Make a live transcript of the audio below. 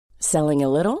Selling a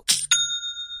little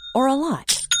or a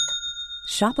lot?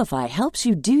 Shopify helps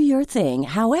you do your thing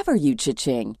however you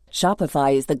cha-ching.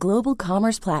 Shopify is the global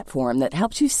commerce platform that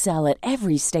helps you sell at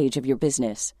every stage of your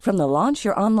business. From the launch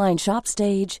your online shop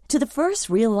stage to the first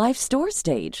real-life store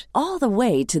stage, all the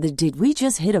way to the did we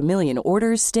just hit a million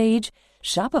orders stage.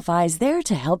 Shopify is there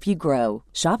to help you grow.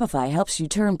 Shopify helps you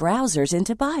turn browsers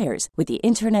into buyers with the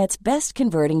internet's best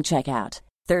converting checkout.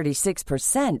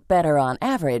 36% better on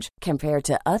average compared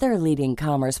to other leading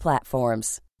commerce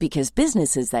platforms. Because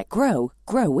businesses that grow,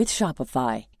 grow with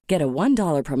Shopify. Get a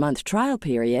 $1 per month trial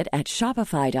period at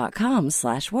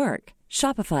shopify.com/work.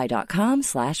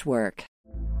 Shopify.com/work.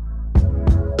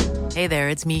 Hey there,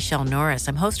 it's Michelle Norris.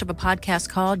 I'm host of a podcast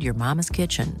called Your Mama's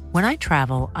Kitchen. When I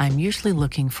travel, I'm usually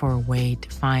looking for a way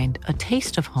to find a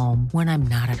taste of home when I'm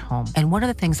not at home. And one of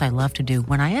the things I love to do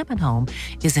when I am at home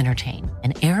is entertain.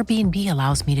 And Airbnb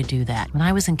allows me to do that. When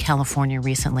I was in California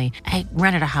recently, I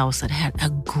rented a house that had a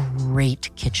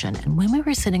great kitchen. And when we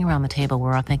were sitting around the table, we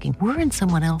were all thinking, we're in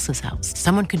someone else's house.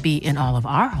 Someone could be in all of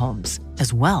our homes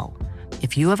as well.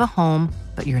 If you have a home,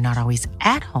 but you're not always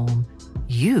at home,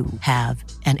 you have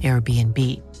an Airbnb.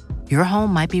 Your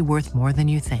home might be worth more than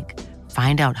you think.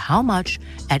 Find out how much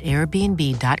at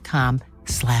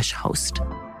airbnb.com/host.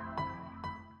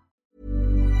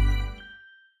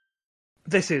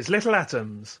 This is Little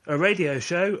Atoms, a radio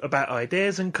show about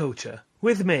ideas and culture.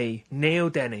 With me, Neil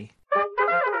Denny.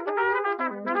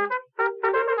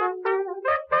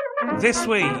 This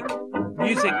week,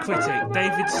 music critic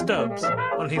David Stubbs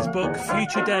on his book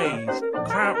Future Days,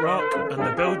 Krautrock and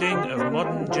the Building of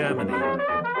Modern Germany.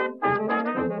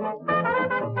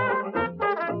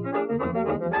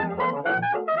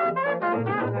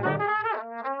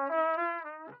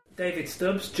 David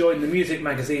Stubbs joined the music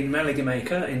magazine Melody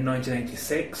Maker in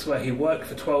 1986, where he worked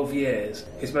for 12 years.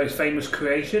 His most famous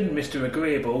creation, Mr.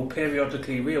 Agreeable,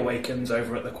 periodically reawakens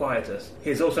over at The Quietus. He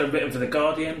has also written for The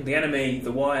Guardian, The Enemy,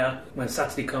 The Wire, When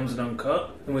Saturday Comes and Uncut,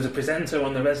 and was a presenter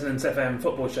on the Resonance FM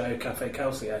football show Café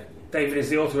Calcio. David is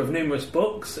the author of numerous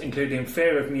books, including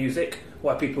Fear of Music,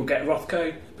 Why People Get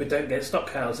Rothko but Don't Get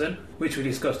Stockhausen, which we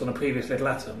discussed on a previous Little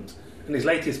Atoms. And his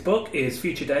latest book is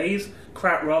Future Days,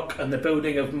 Krautrock and the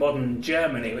Building of Modern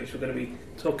Germany, which we're going to be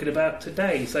talking about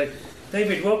today. So,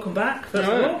 David, welcome back, first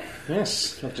of all.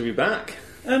 Yes, glad to be back.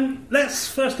 Let's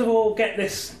first of all get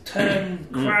this term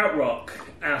Krautrock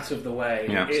out of the way.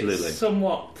 Yeah, absolutely. It's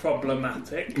somewhat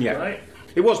problematic, right?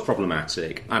 It was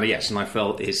problematic, and yes, and I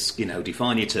felt it's,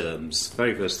 define your terms,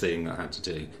 very first thing I had to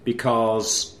do.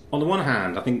 Because, on the one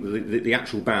hand, I think the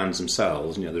actual bands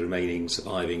themselves, the remaining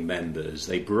surviving members,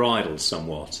 they bridled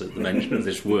somewhat at the mention of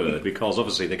this word, because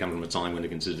obviously they come from a time when they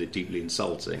considered it deeply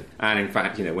insulting. And in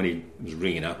fact, when he was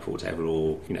ringing up or whatever,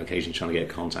 or, occasionally trying to get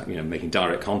contact, making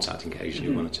direct contact occasionally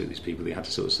with one or two of these people, he had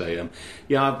to sort of say, I'm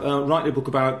writing a book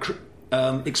about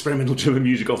experimental German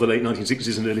music of the late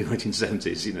 1960s and early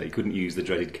 1970s. You couldn't use the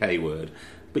dreaded K word.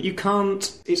 But you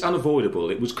can't, it's unavoidable.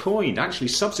 It was coined, actually,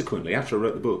 subsequently, after I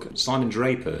wrote the book. Simon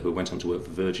Draper, who went on to work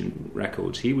for Virgin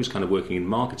Records, he was kind of working in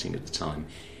marketing at the time.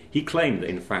 He claimed that,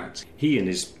 in fact, he and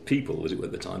his people, as it were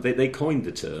at the time, they coined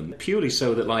the term purely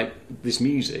so that, this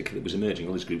music that was emerging,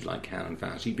 all these groups like Can and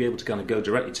Fast, you'd be able to kind of go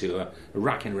directly to a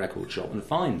rack in a record shop and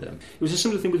find them. It was a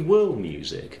similar thing with world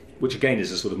music, which, again,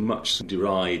 is a sort of much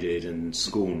derided and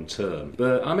scorned term.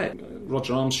 But I met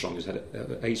Roger Armstrong, who's had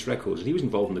Ace Records, and he was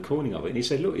involved in the coining of it, and he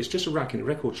said, look, it's just a rack in a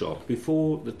record shop.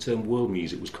 Before the term world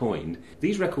music was coined,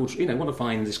 these records, want to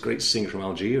find this great singer from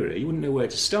Algeria, you wouldn't know where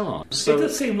to start. So, it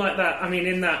does seem like that,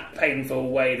 in that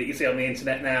painful way that you see on the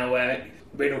internet now, where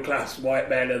middle-class white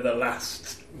men are the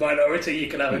last minority you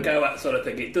can have a go at, sort of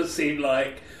thing. It does seem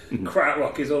like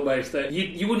Krautrock is almost that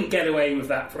you wouldn't get away with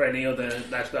that for any other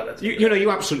nationality. You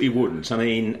absolutely wouldn't. As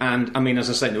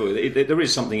I said, there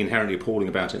is something inherently appalling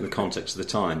about it in the context of the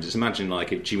times. Just imagine, if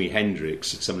Jimi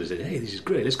Hendrix, somebody said, "Hey, this is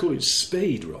great. Let's call it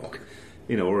spade rock."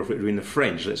 Or if it were in the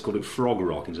French, let's call it frog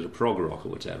rock instead of prog rock or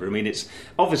whatever. It's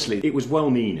obviously it was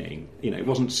well-meaning. It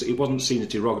wasn't seen as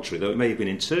derogatory, though it may have been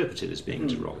interpreted as being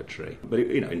derogatory. But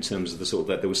in terms of the sort of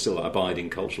that there was still that abiding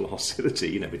cultural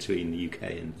hostility, between the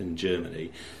UK and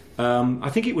Germany. I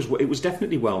think it was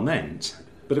definitely well meant,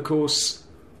 but of course,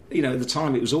 at the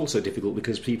time it was also difficult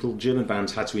because German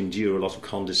bands had to endure a lot of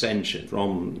condescension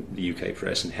from the UK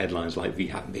press and headlines like "We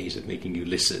have ways of making you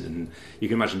listen," and you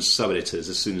can imagine sub-editors,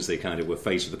 as soon as they kind of were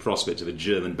faced with the prospect of a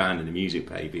German band in a music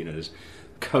paper, just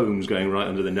combs going right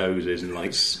under their noses and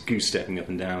like goose-stepping up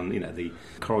and down, the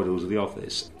corridors of the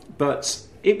office. But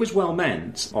it was well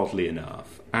meant, oddly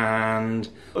enough.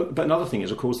 But another thing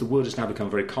is, of course, the word has now become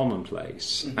very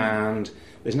commonplace, and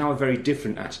there's now a very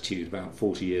different attitude about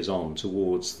 40 years on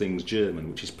towards things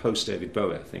German, which is post-David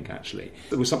Bowie, I think, actually.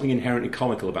 There was something inherently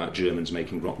comical about Germans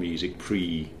making rock music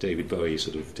pre-David Bowie,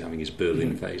 sort of having his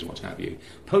Berlin phase and what have you.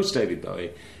 Post-David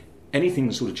Bowie,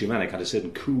 anything sort of Germanic had a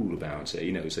certain cool about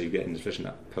it, so you get, especially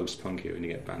in that post-punk era, and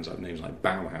you get bands like names like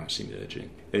Bauhaus emerging,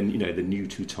 and, the new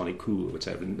Teutonic Cool or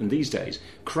whatever. And these days,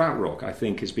 krautrock, I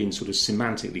think, has been sort of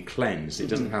semantically cleansed. It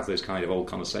doesn't have those kind of old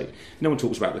connotations. No one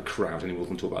talks about the Kraut anymore,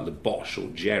 can talk about the Bosch or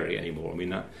Jerry anymore. I mean,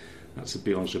 that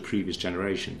belongs to a previous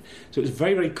generation. So it's a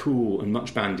very, very cool and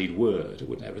much bandied word or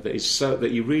whatever, that is so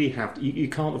that you really have, you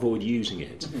can't avoid using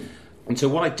it. And so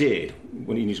what I did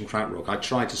when using krautrock, I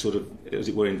tried to sort of, as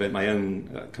it were, invent my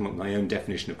own, come up with my own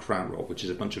definition of krautrock, which is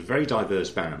a bunch of very diverse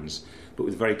bands, but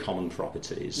with very common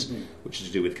properties, which is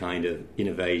to do with kind of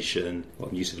innovation,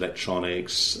 use of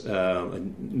electronics,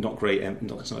 and not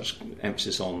so much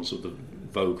emphasis on sort of the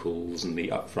vocals and the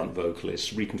upfront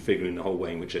vocalists, reconfiguring the whole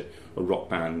way in which a rock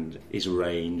band is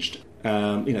arranged.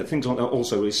 Things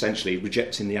also essentially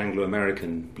rejecting the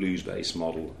Anglo-American blues-based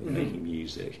model of making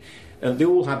music. They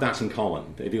all have that in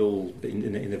common. They all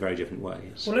in their very different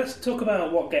ways. Well, let's talk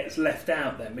about what gets left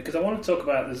out then, because I want to talk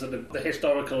about the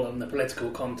historical and the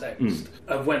political context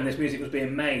of when this music was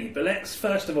being made. But let's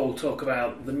first of all talk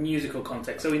about the musical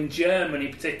context. So in Germany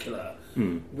in particular,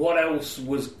 what else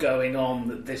was going on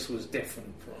that this was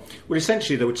different from? Well,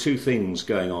 essentially there were two things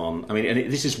going on. I mean,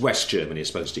 this is West Germany as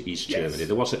opposed to East Germany.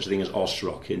 There was such a thing as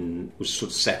Ostrock, was sort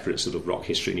of separate sort of rock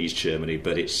history in East Germany,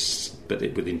 but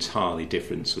with entirely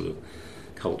different sort of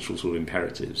cultural sort of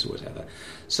imperatives or whatever.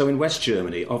 So in West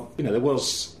Germany, there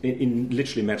was, in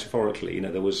literally metaphorically,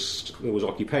 there was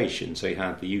occupation. So you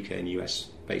had the UK and US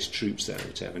based troops there or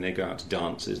whatever, and they go out to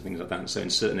dances and things like that. And so in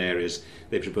certain areas,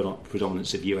 they had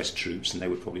predominance of US troops, and they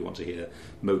would probably want to hear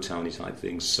Motown-y type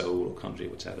things, soul or country or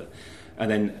whatever. And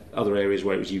then other areas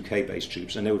where it was UK-based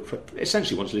troops, and they would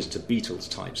essentially want to listen to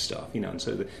Beatles-type stuff, And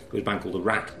so there was a band called the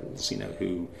Rattles,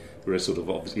 who were a sort of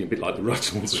obviously a bit like the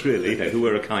Ruttles, really, who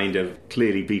were a kind of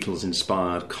clearly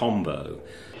Beatles-inspired combo.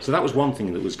 So that was one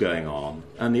thing that was going on.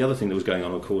 And the other thing that was going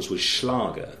on, of course, was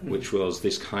Schlager, which was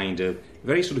this kind of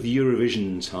very sort of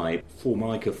Eurovision-type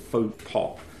Formica folk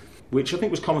pop, which I think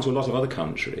was common to a lot of other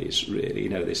countries, really,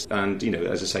 this. And,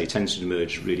 as I say, tends to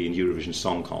emerge really in Eurovision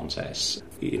song contests,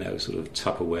 sort of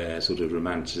Tupperware, sort of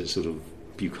romantic, sort of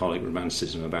bucolic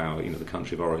romanticism about, the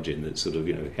country of origin that's sort of,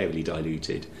 heavily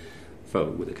diluted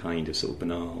folk with a kind of sort of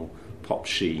banal pop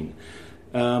sheen.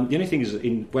 The only thing is,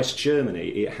 in West Germany,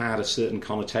 it had a certain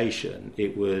connotation.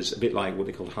 It was a bit like what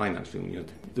they called Heimatfilm.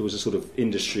 There was a sort of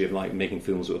industry of like making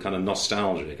films that were kind of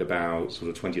nostalgic about sort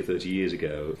of 20 or 30 years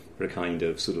ago, for a kind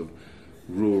of sort of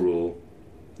rural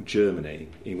Germany,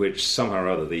 in which somehow or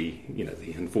other the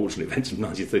unfortunate events of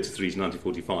 1933 to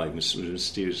 1945 was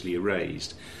mysteriously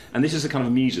erased. And this is a kind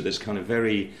of music that's kind of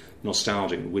very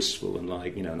nostalgic and wistful and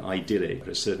like, an idyllic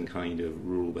for a certain kind of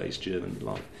rural-based German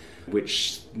life,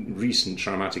 which recent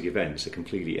traumatic events are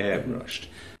completely airbrushed.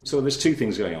 So there's two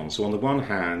things going on. So on the one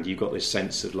hand, you've got this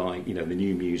sense of like, the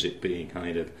new music being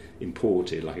kind of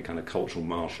imported, like a kind of cultural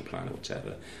Marshall Plan or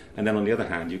whatever. And then on the other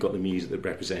hand, you've got the music that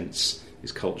represents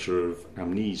this culture of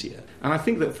amnesia. And I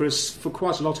think that for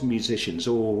quite a lot of musicians,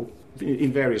 or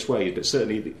in various ways, but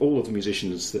certainly all of the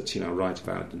musicians that I write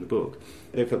about in the book,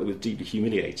 they felt it was deeply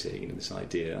humiliating, this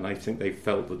idea. And I think they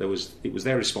felt that it was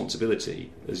their responsibility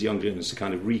as young Germans to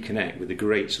kind of reconnect with the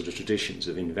great sort of traditions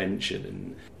of invention,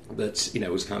 and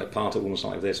that was kind of part of almost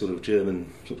like their sort of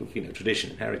German sort of tradition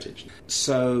and heritage.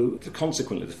 So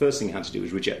consequently, the first thing you had to do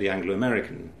was reject the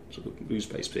Anglo-American sort of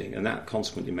blues-based thing, and that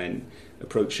consequently meant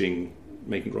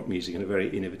making rock music in a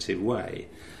very innovative way.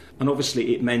 And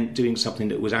obviously it meant doing something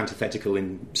that was antithetical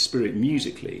in spirit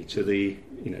musically to the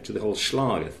whole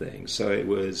Schlager thing. So it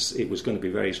was going to be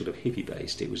very sort of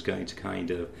hippie-based. It was going to kind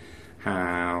of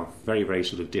have very, very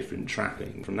sort of different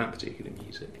trapping from that particular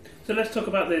music. So let's talk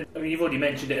about you've already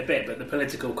mentioned it a bit, but the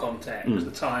political context,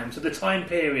 the time. So the time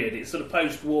period, it's sort of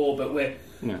post-war, but we're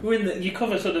in you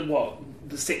cover sort of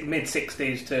the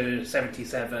mid-60s to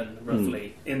 77,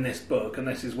 roughly, in this book, and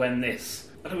this is when this,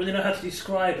 I don't really know how to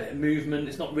describe it, movement,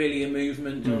 it's not really a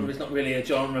movement, genre, it's not really a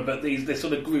genre, but these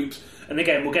sort of groups, and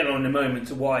again, we'll get on in a moment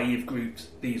to why you've grouped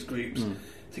these groups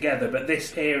together, but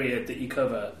this period that you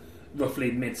cover,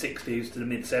 roughly mid-60s to the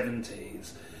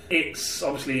mid-70s, it's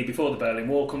obviously before the Berlin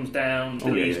Wall comes down,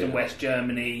 Middle East and West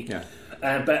Germany. Yeah.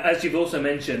 But as you've also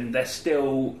mentioned, there's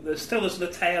still the sort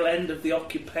of tail end of the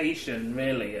occupation,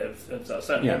 really, of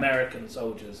certainly American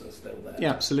soldiers are still there. Yeah,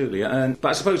 absolutely. But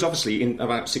I suppose, obviously, in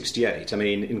about 1968, I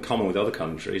mean, in common with other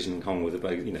countries, in common with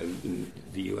in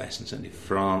the US and certainly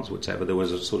France, whatever, there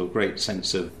was a sort of great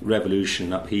sense of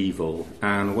revolution, upheaval,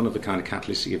 and one of the kind of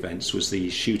catalytic events was the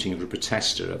shooting of a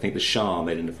protester. I think the Shah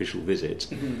made an official visit,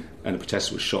 and the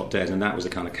protester was shot dead, and that was the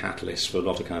kind of catalyst for a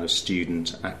lot of kind of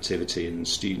student activity and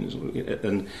students,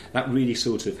 and that really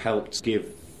sort of helped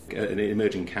give an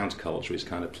emerging counterculture its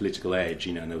kind of political edge,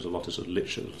 and there was a lot of sort of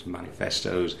literature,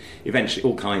 manifestos. Eventually,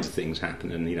 all kinds of things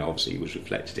happened, and obviously, it was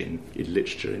reflected in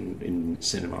literature, in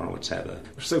cinema, or whatever.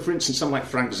 So, for instance, someone like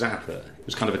Frank Zappa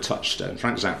was kind of a touchstone.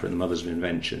 Frank Zappa and the Mothers of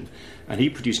Invention, and he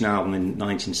produced an album in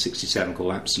 1967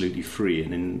 called "Absolutely Free,"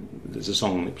 and there's a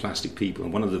song like "Plastic People,"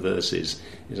 and one of the verses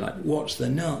is like, "Watch the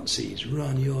Nazis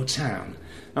run your town."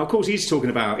 Now, of course, he's talking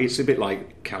about, it's a bit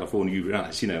like California Human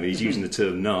Rights, he's using the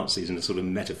term Nazis in a sort of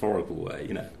metaphorical way,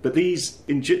 But these,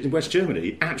 in West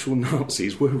Germany, actual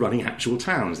Nazis were running actual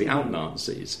towns, the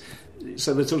out-Nazis.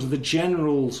 So the sort of the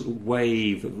general sort of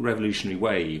wave, revolutionary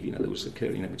wave, that was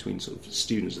occurring between sort of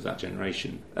students of that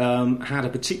generation, had a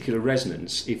particular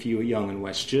resonance if you were young and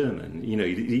West German.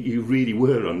 You really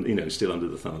were still under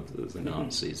the thumb of the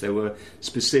Nazis. There were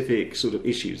specific sort of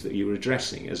issues that you were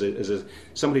addressing as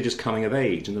somebody just coming of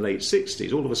age in the late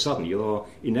 60s. All of a sudden, you're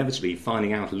inevitably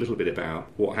finding out a little bit about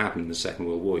what happened in the Second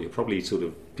World War. You're probably sort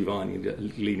of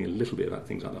leaning a little bit about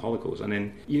things like the Holocaust, and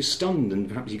then you're stunned, and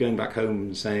perhaps you're going back home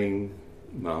and saying,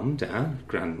 "Mum, Dad,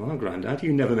 Grandma, Grandad,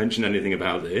 you never mentioned anything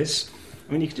about this."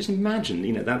 I mean, you could just imagine,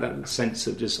 that sense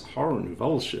of just horror and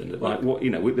revulsion, like what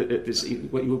you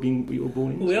were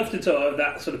born into. We often talk of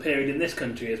that sort of period in this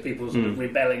country as people sort of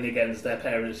rebelling against their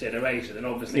parents' generation, and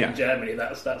obviously in Germany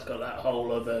that's got that whole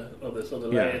other sort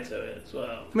of layer to it as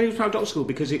well. I mean, it was paradoxical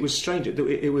because it was strange.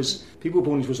 It was people were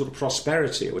born into a sort of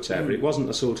prosperity or whatever. It wasn't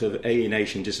a sort of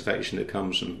alienation, disaffection that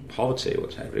comes from poverty or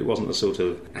whatever. It wasn't a sort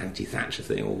of anti-Thatcher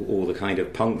thing or the kind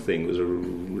of punk thing. It was a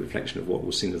reflection of what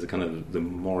was seen as the kind of the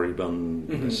moribund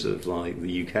of like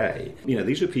the UK.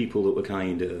 These were people that were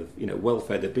kind of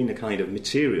well-fed. There'd been a kind of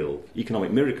material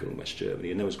economic miracle in West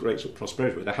Germany, and there was great sort of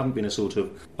prosperity, but there hadn't been a sort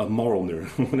of a moral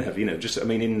miracle, whatever. I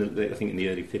think in the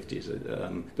early 50s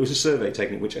there was a survey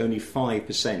taken in which only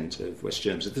 5% of West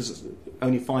Germans,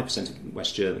 only 5% of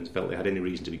West Germans felt they had any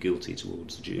reason to be guilty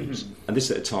towards the Jews, and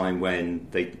this at a time when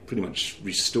they pretty much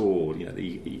restored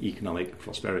the economic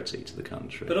prosperity to the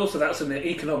country. But also that's an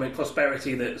economic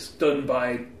prosperity that's done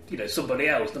by somebody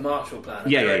else, the Marshall Plan,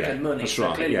 American money. That's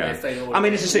right. I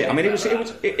mean, this is it. I mean,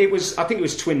 it was. I think it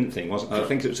was twin thing, wasn't it? I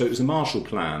think so. It was the Marshall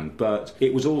Plan, but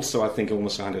it was also, I think,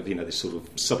 almost kind of this sort of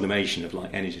sublimation of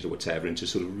like energies or whatever into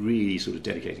sort of really sort of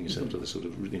dedicating yourself to the sort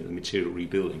of the material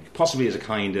rebuilding, possibly as a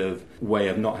kind of way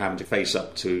of not having to face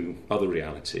up to other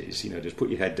realities. Just put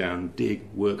your head down, dig,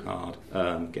 work hard,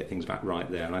 get things back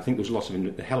right there. And I think there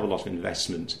was a hell of a lot of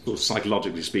investment, sort of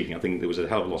psychologically speaking. I think there was a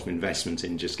hell of a lot of investment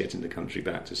in just getting the country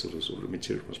back to sort of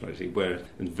material prosperity, where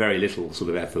very little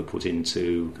sort of effort put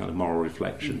into kind of moral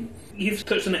reflection. You've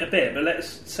touched on it a bit, but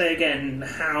let's say again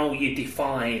how you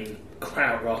define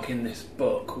krautrock in this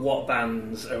book. What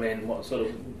bands are in? What sort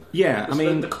of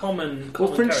the common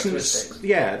for instance, characteristics?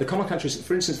 The common characteristics.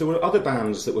 For instance, there were other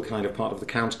bands that were kind of part of the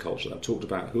counterculture that I've talked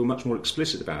about who were much more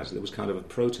explicit about it. There was kind of a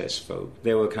protest folk.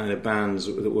 There were kind of bands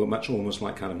that were much almost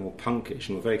like kind of more punkish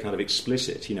and were very kind of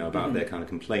explicit, about their kind of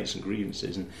complaints and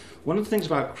grievances. And one of the things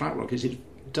about krautrock is it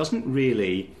doesn't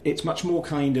really. It's much more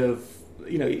kind of.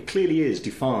 It clearly is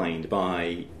defined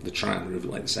by the trauma of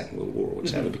like the Second World War or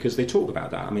whatever, because they talk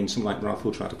about that. I mean, someone like Ralph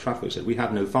Walter Trafo said, "We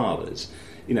have no fathers."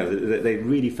 They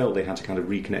really felt they had to kind of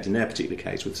reconnect in their particular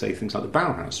case with, say, things like the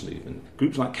Bauhaus movement.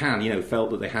 Groups like Can,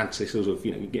 felt that they had to sort of, they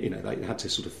had to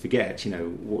sort of forget,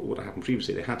 what happened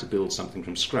previously. They had to build something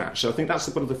from scratch. So I think that's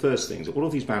one of the first things. All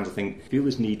of these bands, I think, feel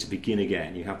this need to begin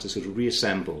again. You have to sort of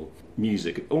reassemble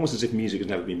music, almost as if music has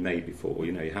never been made before.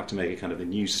 You have to make a kind of a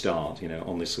new start,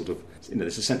 on this sort of,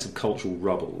 there's a sense of cultural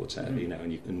rubble, whatever,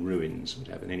 and ruins,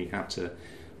 whatever, and then you have to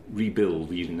rebuild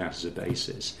using that as a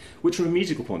basis, which from a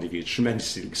musical point of view is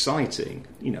tremendously exciting.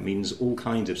 Means all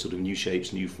kinds of sort of new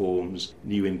shapes, new forms,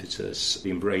 new impetus,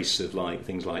 the embrace of like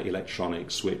things like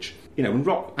electronics, which when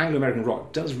rock, Anglo-American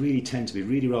rock does really tend to be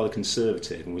really rather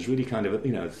conservative and was really kind of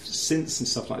synths and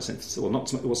stuff like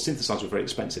synthesizers were very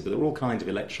expensive, but there were all kinds of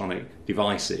electronic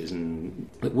devices and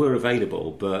that were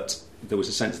available, but there was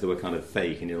a sense that they were kind of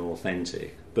fake and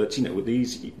inauthentic. But with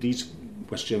these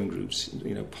West German groups,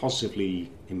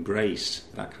 positively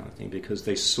embraced that kind of thing because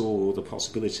they saw the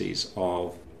possibilities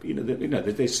of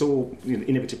they saw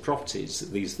innovative properties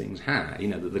that these things had.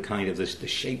 The kind of the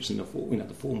shapes and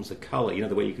the forms, the colour.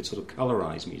 The way you could sort of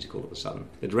colorise music all of a sudden,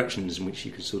 the directions in which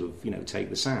you could sort of take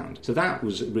the sound. So that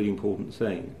was a really important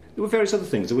thing. There were various other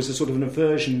things. There was a sort of an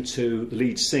aversion to the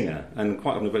lead singer, and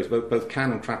quite often both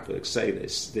Can and Kraftwerk say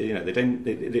this.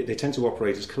 They tend to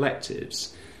operate as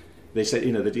collectives. They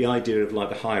say, that the idea of like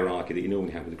the hierarchy that you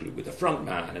normally have with a group, with the front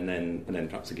man, and then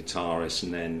perhaps the guitarist,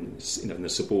 and then in the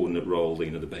subordinate role, the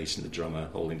bass and the drummer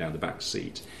holding down the back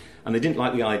seat. And they didn't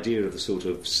like the idea of the sort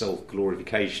of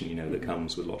self-glorification, that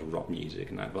comes with a lot of rock music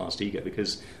and that vast ego,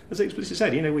 because, as they explicitly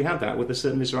said, we had that with a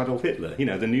certain Mr. Adolf Hitler,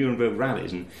 the Nuremberg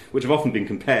rallies, which have often been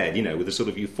compared, with the sort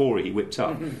of euphoria he whipped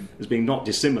up as being not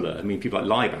dissimilar. I mean, people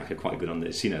like Laibach are quite good on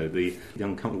this, the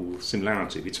uncomfortable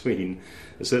similarity between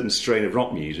a certain strain of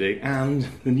rock music and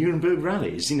the Nuremberg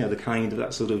rallies, the kind of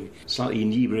that sort of slightly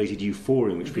inebriated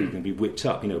euphoria in which people can be whipped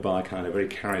up, by a kind of very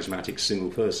charismatic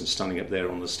single person standing up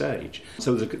there on the stage.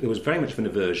 So there was very much of an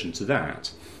aversion to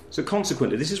that. So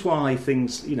consequently, this is why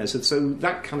things, so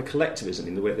that kind of collectivism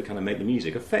in the way they kind of make the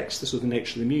music affects the sort of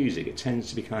nature of the music. It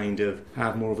tends to be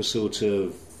have more of a sort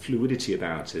of fluidity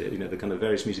about it. The kind of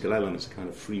various musical elements are kind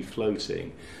of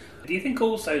free-floating. Do you think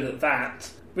also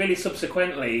that really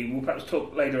subsequently, we'll perhaps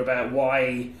talk later about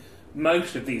why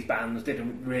most of these bands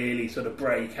didn't really sort of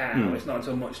break out. It's not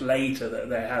until much later that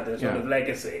they had a sort of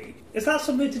legacy. Is that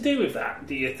something to do with that,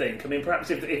 do you think? I mean,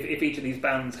 perhaps if each of these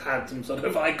bands had some sort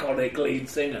of iconic lead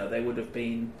singer, they would have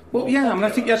been... Well, yeah, popular. I mean, I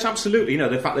think, yes, absolutely.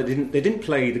 The fact that they didn't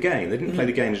play the game. They didn't play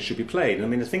the games that should be played. And I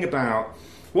mean, the thing about...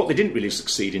 What they didn't really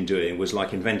succeed in doing was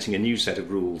like inventing a new set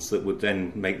of rules that would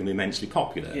then make them immensely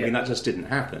popular. Yeah. I mean, that just didn't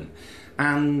happen.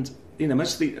 And...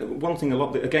 mostly one thing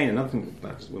another thing,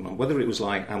 whether it was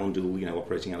like Amundul,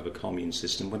 operating out of a commune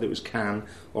system, whether it was Can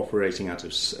operating out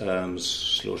of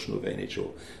Schloss-Norvenich,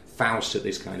 or Faust at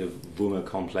this kind of Wummer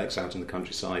complex out in the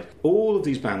countryside, all of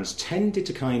these bands tended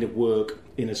to kind of work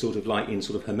in a sort of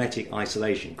hermetic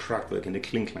isolation. Kraftwerk in the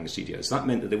Klinklang studios. So that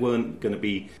meant that they weren't going to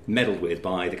be meddled with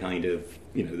by the kind of,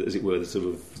 as it were, the sort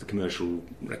of the commercial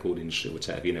record industry or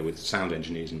whatever, with sound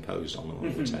engineers imposed on them or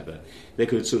whatever. They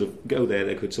could sort of go there,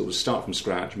 they could sort of start from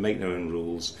scratch, make their own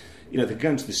rules. They could go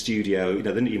into the studio, they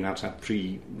didn't even have to have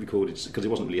pre-recorded, because it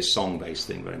wasn't really a song-based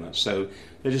thing very much. So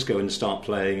they just go in and start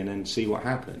playing and then see what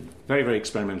happened. Very, very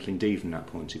experimental indeed from that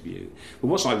point of view. But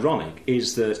what's ironic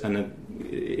is that, and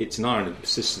it's an irony that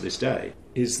persists to this day,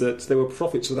 is that there were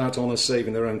prophets without honour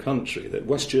saving their own country, that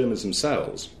West Germans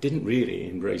themselves didn't really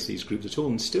embrace these groups at all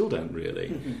and still don't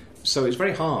really. So it's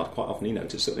very hard quite often,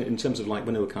 in terms of like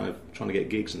when they were kind of trying to get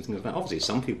gigs and things like that. Obviously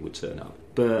some people would turn up,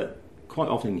 but quite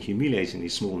often humiliatingly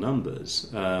small numbers.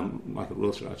 Michael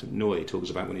Rother out at Neu talks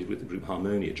about when he was with the group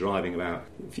Harmonia driving about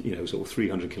sort of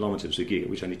 300 kilometres to a gig at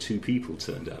which only 2 people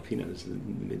turned up, in the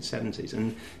mid-70s.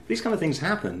 And these kind of things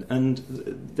happened, and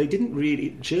they didn't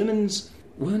really... Germans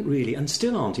weren't really, and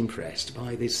still aren't, impressed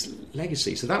by this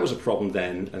legacy. So that was a problem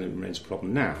then, and it remains a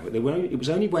problem now. But it was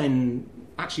only when...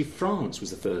 Actually, France was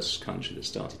the first country that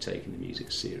started taking the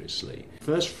music seriously.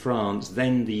 First France,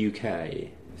 then the UK,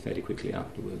 fairly quickly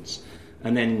afterwards.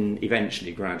 And then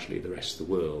eventually, gradually, the rest of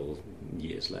the world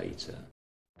years later.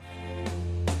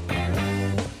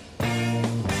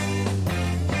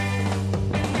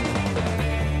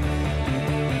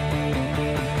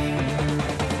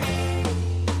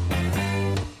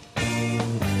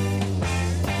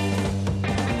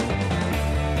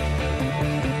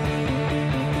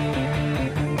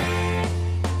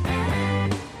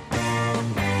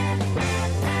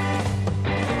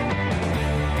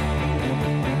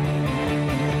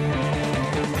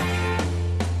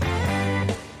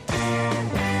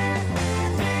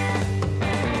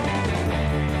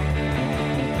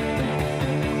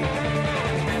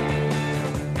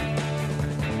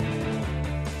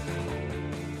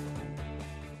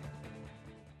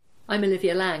 I'm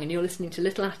Olivia Lang, and you're listening to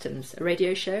Little Atoms, a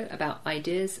radio show about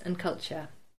ideas and culture.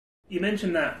 You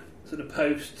mentioned that sort of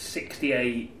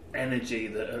post-68 energy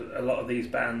that a lot of these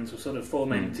bands were sort of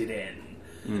fomented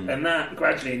in. And that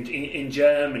gradually in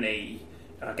Germany,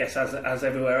 I guess as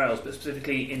everywhere else, but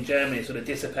specifically in Germany, sort of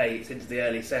dissipates into the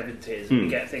early 70s. And you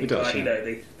get things like,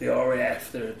 the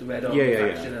RAF, the Red Army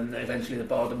faction, and eventually the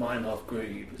Baader Meinhof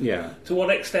group. Yeah. To what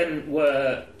extent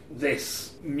were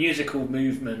this musical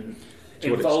movement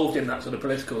involved in that sort of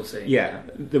political scene? Yeah,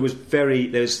 there's very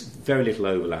little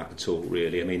overlap at all,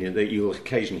 really. I mean, you'll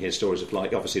occasionally hear stories of,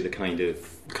 like, obviously the kind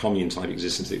of commune-type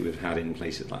existence that we've had in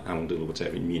places like Arundel or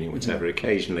whatever, in Munich, whatever.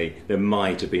 Occasionally, there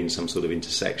might have been some sort of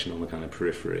intersection on the kind of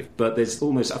periphery. But there's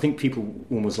almost, I think people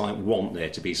almost like want there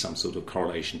to be some sort of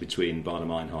correlation between Baader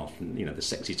Meinhof and, the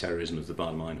sexy terrorism of the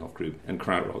Baader Meinhof group and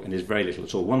Krautrock, and there's very little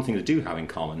at all. One thing they do have in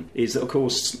common is that, of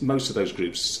course, most of those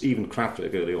groups, even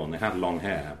Kraftwerk early on, they had long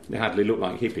hair. They looked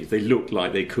like hippies. They looked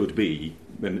like they could be,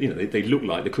 they looked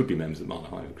like they could be members of the Baader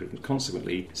Meinhof group, and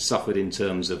consequently suffered in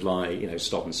terms of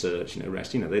stop and search,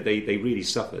 arrest. They really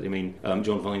suffered. I mean,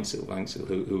 John Weinzel,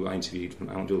 who I interviewed from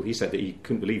Arundel, he said that he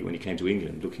couldn't believe it when he came to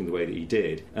England looking the way that he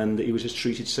did, and that he was just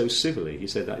treated so civilly. He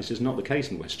said that is just not the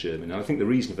case in West Germany. And I think the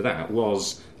reason for that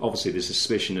was obviously the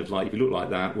suspicion of, if you look like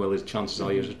that, well, the chances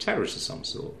are you're a terrorist of some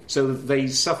sort. So they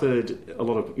suffered a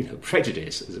lot of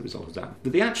prejudice as a result of that.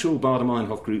 But the actual Baader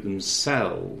Meinhof group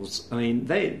themselves, I mean,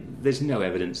 there's no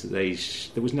evidence that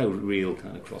there was no real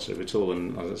kind of crossover at all.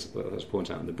 And as I point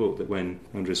out in the book, that when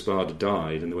Andreas Baader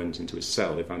died and they went into his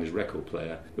cell, they found his record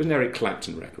player. It was an Eric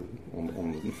Clapton record.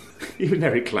 He was an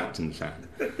Eric Clapton fan,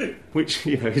 which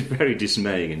is very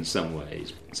dismaying in some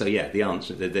ways. So yeah, the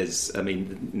answer there's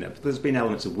been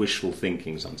elements of wishful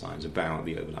thinking sometimes about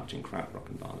the overlap between Krautrock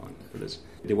and Baader Meinhof, but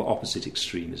they were opposite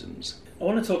extremisms. I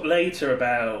want to talk later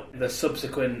about the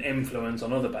subsequent influence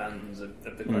on other bands of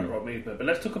the Krautrock movement, but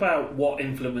let's talk about what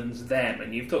influenced them.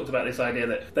 And you've talked about this idea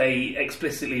that they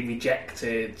explicitly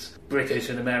rejected British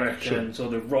and American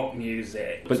sort of rock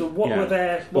music. But, so what were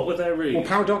their roots? Well,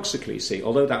 paradoxically,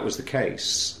 although that was the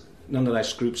case,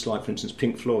 nonetheless, groups like, for instance,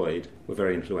 Pink Floyd were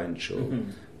very influential.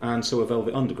 Mm-hmm. And so were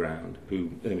Velvet Underground, who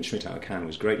Schmidt out of Cannes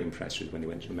was greatly impressed with when he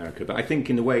went to America. But I think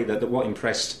in a way that what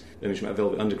impressed Schmidt about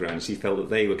Velvet Underground is he felt that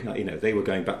they were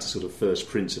going back to sort of first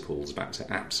principles, back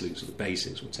to absolute sort of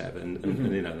basics, whatever, and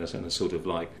a sort of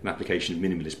like an application of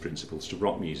minimalist principles to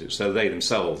rock music. So they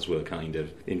themselves were kind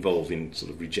of involved in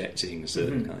sort of rejecting a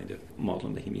certain kind of model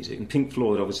of making music. And Pink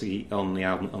Floyd, obviously, on the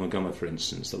album Ummagumma, for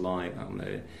instance, the live album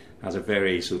there, has a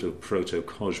very sort of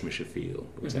proto-Kosmische feel,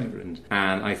 whatever. And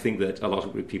I think that a lot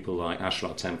of people like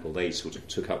Ashlar Temple, they sort of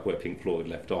took up where Pink Floyd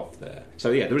left off there. So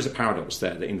yeah, there is a paradox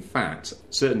there that in fact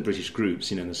certain British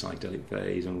groups, in the psychedelic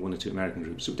phase, and one or two American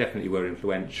groups definitely were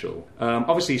influential.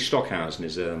 Obviously Stockhausen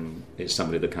is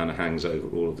somebody that kind of hangs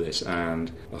over all of this,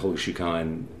 and Holger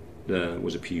Schukain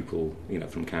was a pupil,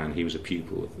 from Cannes. He was a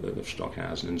pupil of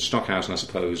Stockhausen. And Stockhausen, I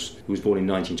suppose, who was born in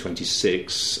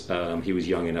 1926, he was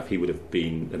young enough, he would have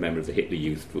been a member of the Hitler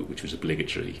Youth, which was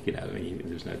obligatory, there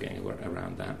was no getting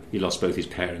around that. He lost both his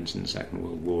parents in the Second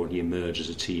World War, and he emerged as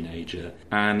a teenager.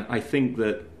 And I think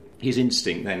that his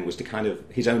instinct then was to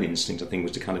his own instinct, I think,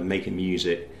 was to kind of make a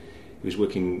music. He was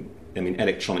working,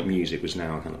 electronic music was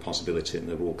now a kind of possibility, and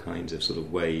there were all kinds of sort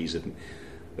of ways of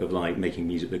like making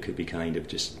music that could be kind of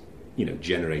just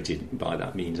generated by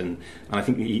that means, and I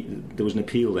think there was an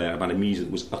appeal there about a music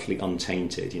that was utterly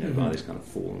untainted, by this kind of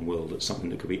fallen world. That's something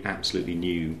that could be absolutely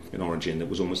new in origin, that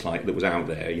was almost like that was out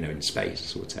there, in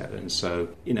space or whatever. And so,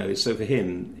 so for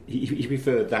him, he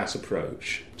preferred that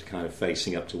approach to kind of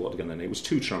facing up to what going on. It was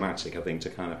too traumatic, I think,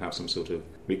 to kind of have some sort of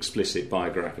explicit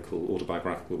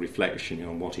autobiographical reflection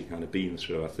on what he'd kind of been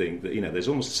through. I think that there's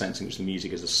almost a sense in which the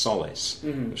music is a solace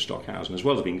of Stockhausen, as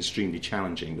well as being extremely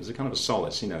challenging. There's a kind of a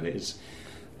solace, it is.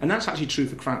 And that's actually true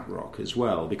for Krautrock as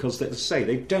well, because, let's say,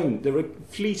 there are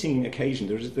fleeting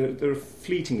occasions,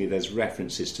 there's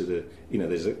references to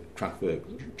there's a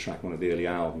Kraftwerk track, one of the early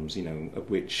albums, of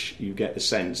which you get the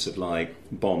sense of, like,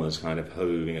 bombers kind of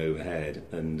hovering overhead,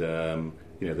 and,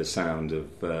 the sound of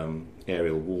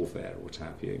aerial warfare or what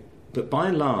have you. But by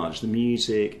and large, the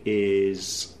music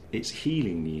it's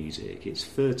healing music, it's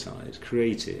fertile, it's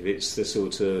creative, it's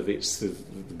the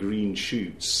green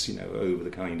shoots, over the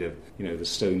kind of, the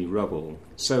stony rubble.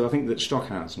 So I think that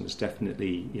Stockhausen was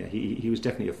definitely, he was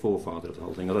definitely a forefather of the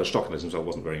whole thing, although Stockhausen himself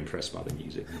wasn't very impressed by the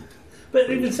music. But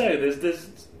even so,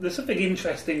 there's something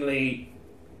interestingly,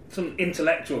 some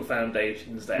intellectual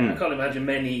foundations there. I can't imagine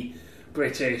many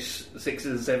British 60s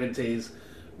and 70s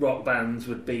rock bands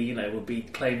would be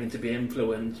claiming to be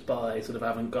influenced by sort of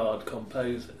avant-garde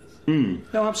composers. No,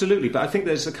 absolutely. But I think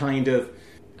there's a kind of...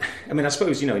 I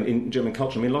suppose, in German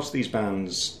culture, lots of these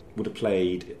bands would have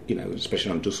played,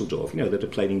 especially on Dusseldorf, they'd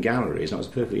have played in galleries. That was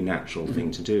a perfectly natural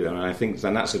thing to do. And I think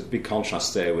that's a big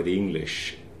contrast there with the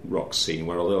English rock scene,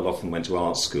 where although a lot of them went to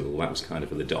art school, that was kind of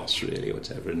for the DOS, really, or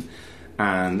whatever.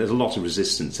 And there's a lot of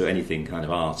resistance to anything kind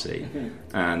of arty,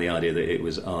 and the idea that it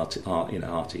was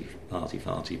arty-farty,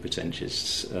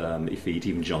 pretentious, effete.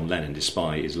 Even John Lennon,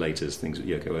 despite his latest things with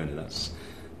Yoko Ono,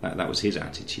 that was his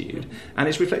attitude. And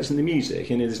it's reflected in the music,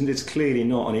 and it's clearly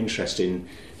not an interest in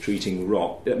treating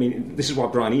rock. This is why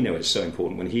Brian Eno is so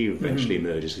important when he eventually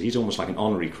emerges. He's almost like an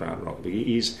honorary Krautrock.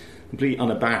 He's completely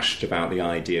unabashed about the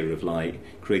idea of like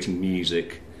creating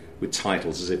music with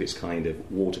titles as if it's kind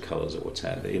of watercolours or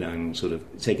whatever, you know, and sort of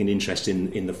taking interest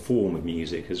in the form of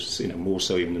music as, you know, more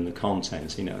so even than the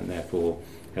content, you know, and therefore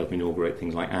helped inaugurate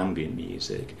things like ambient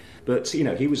music. But, you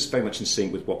know, he was very much in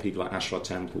sync with what people like Ashlar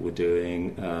Temple were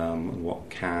doing, and what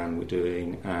Can were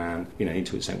doing, and, you know,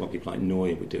 into extent what people like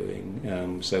Neu were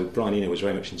doing. So Brian Eno was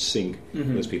very much in sync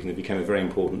with those people, and it became a very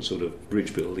important sort of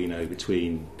bridge builder, you know,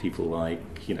 between people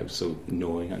like, you know, so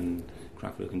Neu and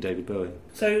Kraftwerk and David Bowie.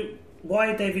 So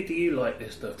why, David, do you like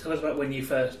this stuff? Tell us about when you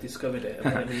first discovered it.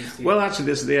 And when it was Well, actually,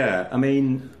 this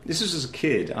was as a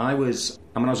kid. I was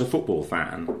a football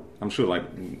fan. I'm sure, like,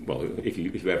 well, if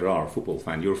you ever are a football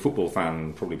fan, you're a football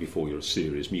fan probably before you're a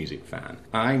serious music fan.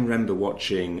 I remember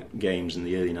watching games in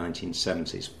the early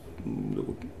 1970s,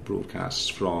 broadcasts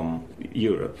from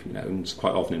Europe, you know, and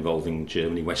quite often involving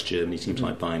Germany, West Germany, teams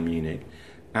like Bayern Munich.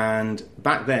 And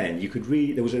back then,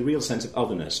 there was a real sense of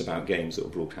otherness about games that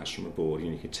were broadcast from abroad.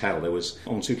 You could tell there was,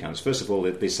 on two counts. First of all,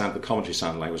 the commentary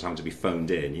sounded like it was having to be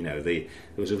phoned in. You know, there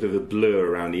was a bit of a blur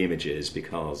around the images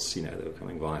because, you know, they were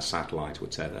coming via satellite or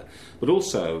whatever. But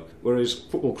also, whereas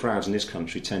football crowds in this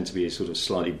country tend to be sort of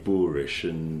slightly boorish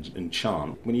and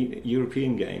chant,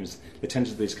 European games, they tend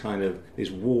to be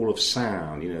this wall of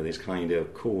sound, you know, this kind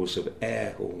of chorus of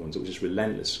air horns that was just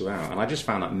relentless throughout. And I just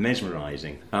found that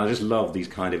mesmerising. And I just loved these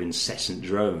kind of incessant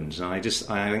drones, and I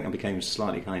think I became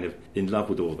slightly kind of in love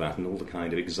with all of that and all the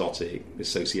kind of exotic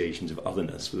associations of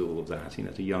otherness with all of that, you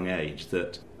know, at a young age.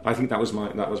 That I think that was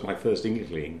my first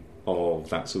inkling of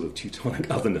that sort of Teutonic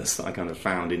otherness that I kind of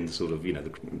found in the sort of, you know, the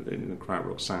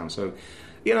krautrock sound. So,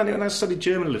 you know, and I studied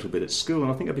German a little bit at school,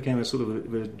 and I think I became a sort of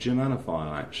a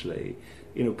Germanophile, actually.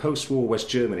 You know, post-war West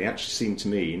Germany actually seemed to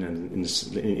me, in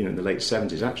the late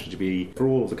 70s, actually to be, for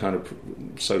all of the kind of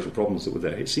social problems that were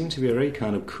there, it seemed to be a very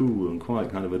kind of cool and quite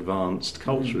kind of advanced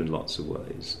culture in lots of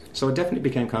ways. So I definitely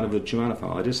became kind of a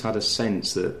Germanophile. I just had a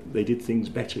sense that they did things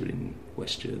better in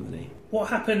West Germany. What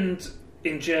happened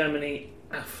in Germany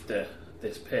after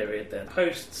this period then?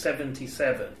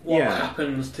 Post-77, what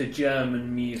happens to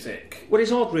German music? Well,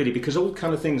 it's odd really, because all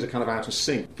kind of things are kind of out of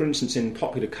sync. For instance, in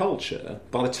popular culture,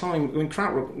 by the time,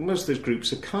 krautrock, most of those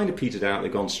groups have kind of petered out,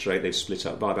 they've gone straight, they've split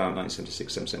up by about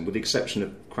 1976, 77, with the exception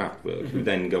of Kraftwerk, who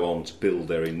then go on to build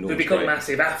their enormous... They become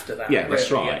massive after that. Yeah,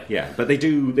 that's right, yeah. But they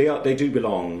do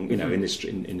belong, you know, in this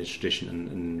tradition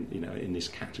and, you know, in this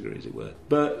category, as it were.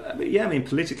 But, yeah, I mean,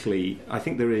 politically, I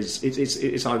think there is...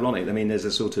 It's ironic. I mean, there's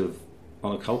a sort of...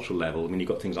 On a cultural level, I mean, you've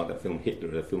got things like that film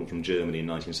Hitler, a film from Germany in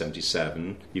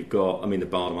 1977. You've got, I mean, the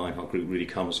Baader-Meinhof group really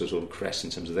comes to a sort of crest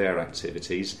in terms of their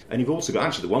activities. And you've also got,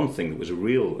 actually, the one thing that was a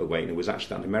real awakening was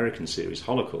actually that American series,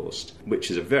 Holocaust,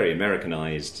 which is a very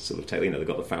Americanized sort of tale. You know, they've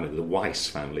got the family, the Weiss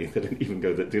family. They don't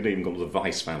even call them the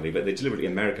Weiss family, but they deliberately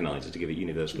Americanized it to give it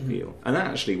universal appeal. And that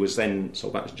actually was then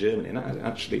sold back to Germany, and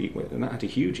that had a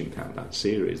huge impact, that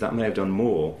series. That may have done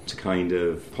more to kind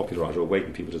of popularise or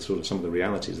awaken people to sort of some of the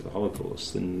realities of the Holocaust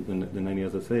than any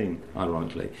other thing,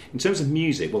 ironically. In terms of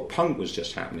music, well, punk was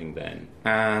just happening then,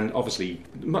 and obviously,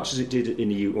 much as it did in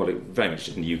the it very much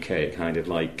did in the UK, it kind of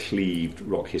like cleaved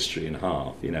rock history in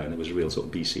half, you know, and there was a real sort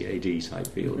of BCAD type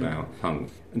feel about punk.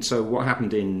 And so what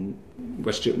happened in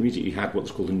West German music, you had what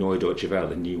was called the Neue Deutsche Welle,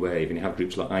 the New Wave, and you have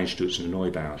groups like Einstürzen and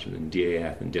Neubauten and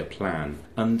DAF and Der Plan.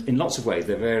 And in lots of ways,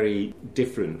 they're very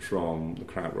different from the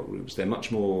krautrock groups. They're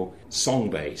much more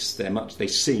song-based. They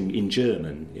sing in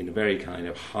German in a very kind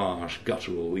of harsh,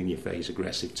 guttural, in-your-face,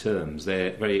 aggressive terms.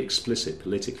 They're very explicit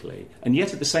politically. And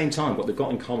yet, at the same time, what they've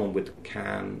got in common with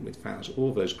Can, with Faust, all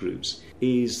of those groups,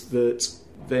 is that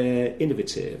they're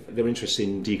innovative. They're interested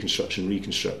in deconstruction,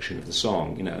 reconstruction of the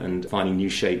song, you know, and finding new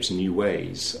shapes and new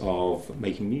ways of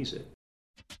making music.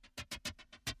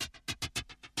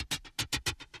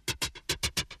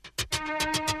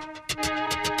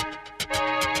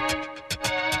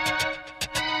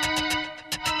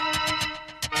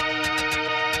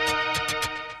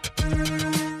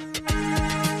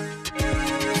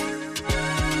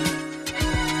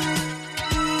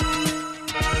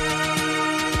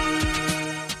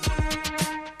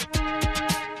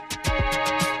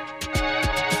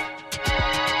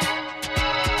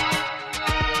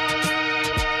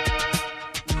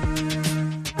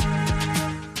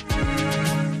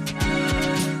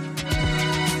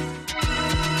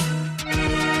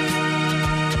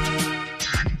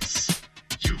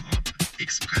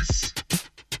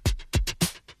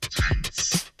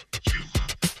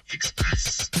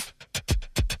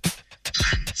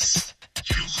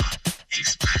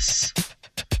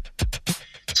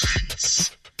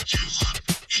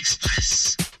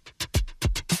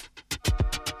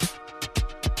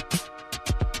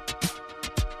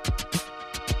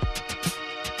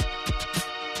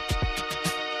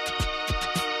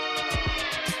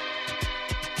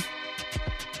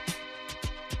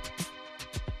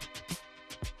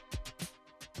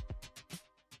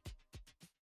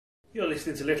 You're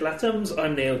listening to Little Atoms.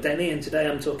 I'm Neil Denny, and today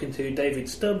I'm talking to David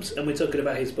Stubbs, and we're talking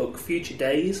about his book Future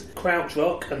Days,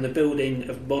 Krautrock and the Building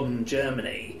of Modern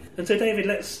Germany. And so, David,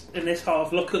 let's, in this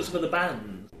half, look at some of the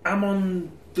bands.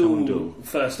 Amon Düül,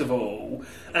 first of all,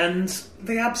 and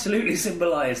they absolutely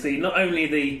symbolise not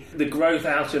only the growth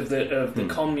out of the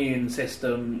commune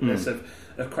system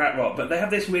of krautrock, but they have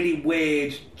this really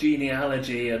weird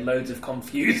genealogy and loads of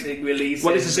confusing releases.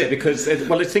 Well, this is it, because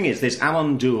the thing is, there's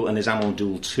Amon Düül and there's Amon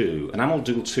Düül 2, and Amon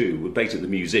Düül 2 were basically the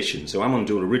musicians. So Amon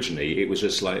Düül originally, it was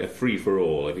just like a free for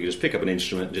all. If you just pick up an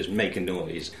instrument and just make a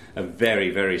noise, a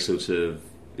very, very sort of,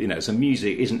 so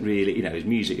music isn't really, his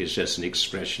music is just an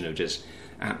expression of just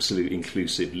absolute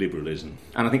inclusive liberalism.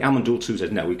 And I think Amon Düül 2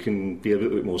 said, no, we can be a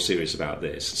little bit more serious about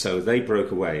this. So they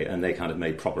broke away and they kind of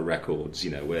made proper records,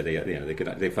 where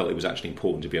they felt it was actually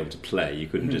important to be able to play. You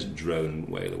couldn't just drone and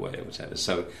wail away or whatever.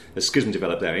 So the schism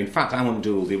developed there. In fact, Amon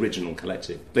Düül, the original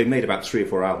collective, they made about 3 or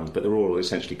 4 albums, but they're all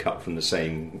essentially cut from the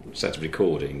same set of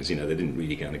recordings. They didn't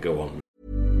really kind of go on.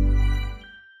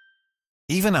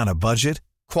 Even on a budget,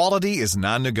 quality is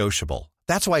non-negotiable.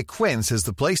 That's why Quince is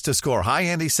the place to score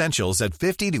high-end essentials at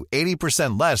 50 to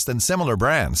 80% less than similar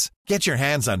brands. Get your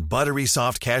hands on buttery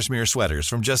soft cashmere sweaters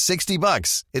from just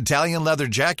 $60, Italian leather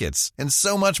jackets, and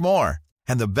so much more.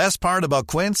 And the best part about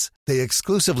Quince, they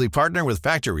exclusively partner with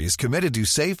factories committed to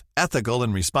safe, ethical,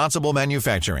 and responsible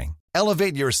manufacturing.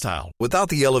 Elevate your style without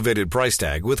the elevated price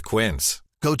tag with Quince.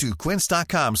 Go to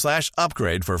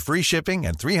quince.com/upgrade for free shipping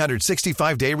and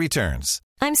 365-day returns.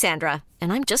 I'm Sandra,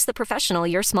 and I'm just the professional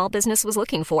your small business was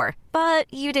looking for. But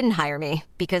you didn't hire me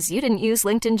because you didn't use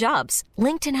LinkedIn Jobs.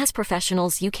 LinkedIn has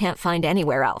professionals you can't find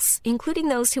anywhere else, including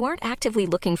those who aren't actively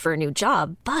looking for a new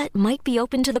job, but might be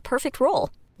open to the perfect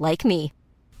role, like me.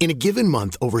 In a given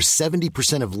month, over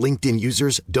 70% of LinkedIn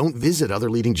users don't visit other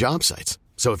leading job sites.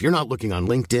 So if you're not looking on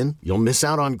LinkedIn, you'll miss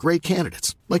out on great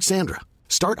candidates, like Sandra.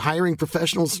 Start hiring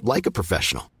professionals like a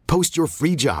professional. Post your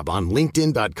free job on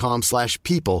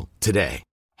linkedin.com/people today.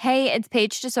 Hey, it's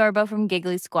Paige DeSorbo from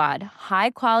Giggly Squad.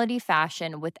 High quality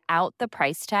fashion without the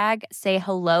price tag. Say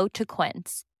hello to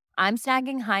Quince. I'm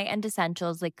snagging high-end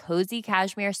essentials like cozy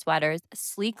cashmere sweaters,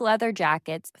 sleek leather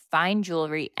jackets, fine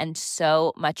jewelry, and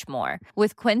so much more.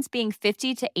 With Quince being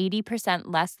 50 to 80%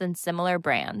 less than similar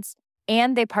brands.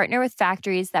 And they partner with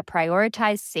factories that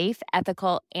prioritize safe,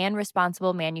 ethical, and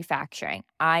responsible manufacturing.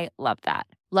 I love that.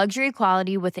 Luxury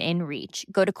quality within reach.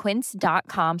 Go to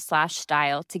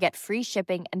quince.com/style to get free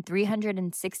shipping and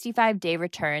 365-day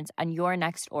returns on your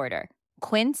next order.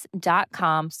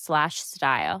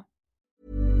 Quince.com/style.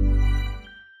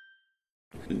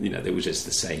 There was just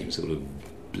the same sort of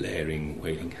blaring,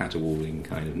 wailing, caterwauling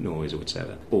kind of noise or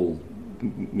whatever. All,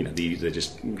 they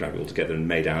just grabbed it all together and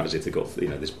made out as if they got,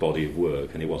 this body of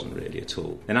work, and it wasn't really at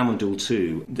all. And Amon Düül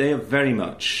 2, they are very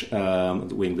much the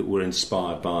wing that were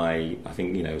inspired by, I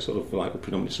think, sort of like a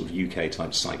predominantly sort of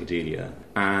UK-type psychedelia.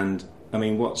 And, I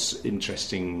mean, what's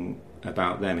interesting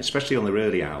about them, especially on their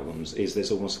early albums, is there's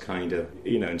almost kind of,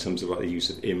 in terms of like the use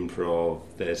of improv,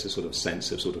 there's a sort of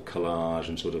sense of sort of collage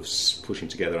and sort of pushing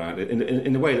together out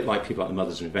in the way that like people like the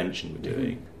Mothers of Invention were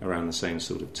doing around the same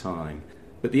sort of time.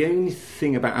 But the only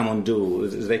thing about Amon Düül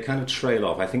is they kind of trail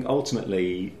off. I think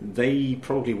ultimately they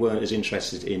probably weren't as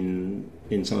interested in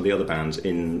some of the other bands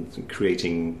in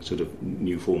creating sort of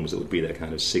new forms that would be their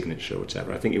kind of signature or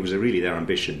whatever. I think it was really their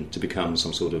ambition to become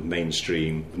some sort of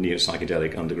mainstream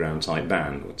neo-psychedelic underground type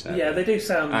band or whatever. Yeah, they do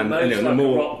sound like a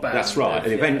rock band. That's right.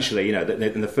 And eventually,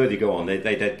 and the further you go on,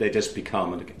 they just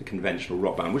become a conventional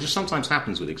rock band, which sometimes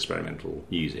happens with experimental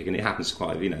music, and it happens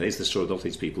quite. It's the story of a lot of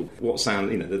these people.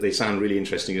 They sound really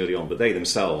interesting early on, but they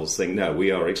themselves think, no,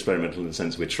 we are experimental in the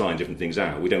sense we're trying different things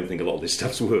out. We don't think a lot of this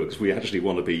stuff works. We actually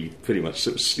want to be pretty much,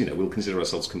 we'll consider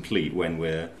ourselves complete when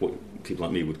we're what people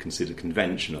like me would consider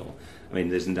conventional. I mean,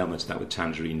 there's an element of that with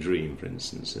Tangerine Dream, for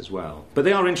instance, as well. But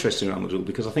they are interesting around Amon Düül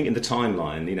because I think in the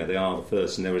timeline, they are the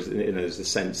first, and there's the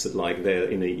sense that like they're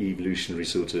in the evolutionary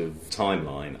sort of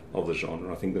timeline of the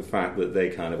genre. I think the fact that they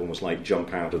kind of almost like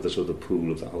jump out of the sort of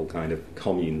pool of that whole kind of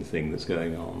commune thing that's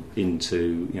going on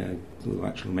into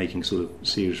actually making sort of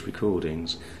serious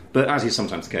recordings. But as is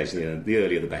sometimes the case, the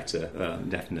earlier the better,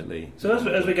 definitely. So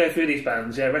as we go through these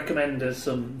bands, recommend us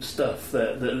some stuff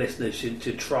that listeners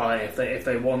should try if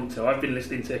they want to. I've been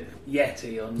listening to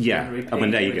Yeti on repeat. I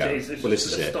mean, there you go. Well, this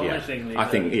is it. Yeah. I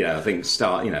think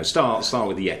start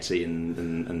with the Yeti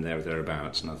and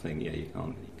thereabouts, and I think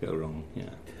you go wrong. Yeah.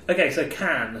 Okay, so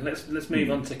Cannes. Let's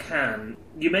move on to Cannes.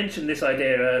 You mentioned this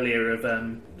idea earlier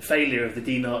of failure of the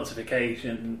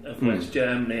denazification of West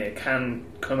Germany. Cannes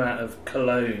come out of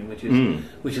Cologne,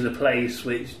 which is a place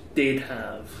which did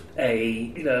have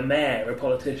a mayor, a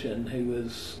politician who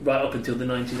was right up until the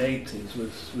 1980s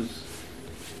was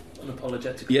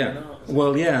unapologetic. Yeah,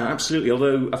 well, yeah, absolutely.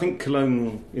 Although I think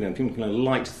Cologne, people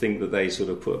like to think that they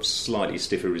sort of put up slightly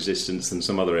stiffer resistance than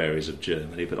some other areas of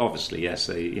Germany. But obviously, yes,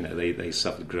 they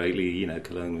suffered greatly.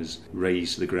 Cologne was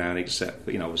razed to the ground, except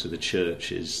obviously the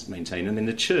church is maintained. I mean,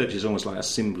 the church is almost like a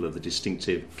symbol of the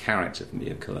distinctive character for me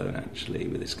of Cologne, actually,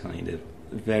 with this kind of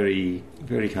very,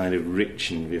 very kind of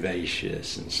rich and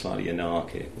vivacious and slightly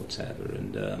anarchic, whatever,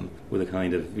 and with a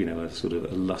kind of, a sort of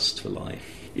a lust for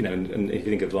life. And if you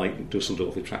think of like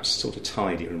Dusseldorf, it's perhaps sort of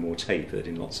tidier and more tapered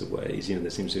in lots of ways. There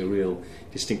seems to be a real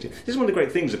distinctive. This is one of the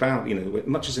great things about,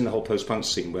 much as in the whole post-punk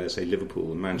scene, where say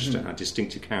Liverpool and Manchester had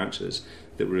distinctive characters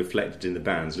that were reflected in the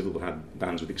bands. Liverpool had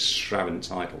bands with extravagant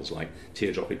titles like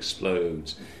Teardrop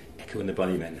Explodes, Echo and the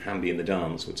Bunnymen, Hamby and the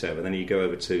Dance, whatever. Then you go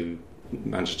over to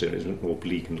Manchester is more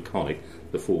bleak and laconic,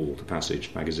 The Fall, The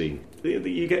Passage magazine.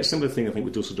 You get a similar thing, I think,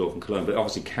 with Dusseldorf and Cologne, but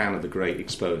obviously Cannes are the great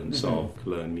exponents of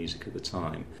Cologne music at the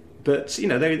time. But,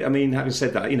 having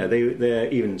said that, they're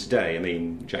even today,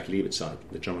 Jackie Liebertzeit,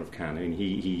 the drummer of Cannes,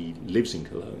 he lives in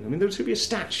Cologne. There should be a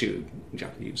statue of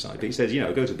Jackie Liebertzeit, but he says,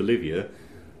 go to Bolivia,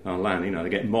 I'll land, they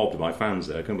get mobbed by fans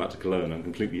there, come back to Cologne, I'm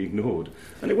completely ignored.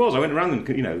 And it was, I went around,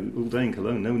 all day in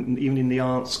Cologne, no one, even in the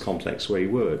arts complex where he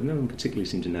worked, no one particularly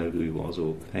seemed to know who he was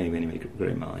or pay him any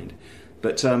great mind.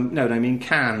 But,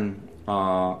 Cannes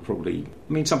are probably,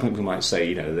 some people might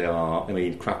say, they are,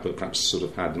 Kraftwerk perhaps sort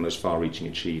of had the most far-reaching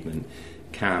achievement.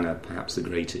 Cannes are perhaps the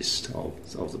greatest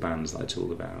of the bands that I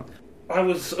talk about. I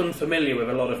was unfamiliar with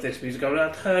a lot of this music.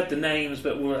 I'd heard the names,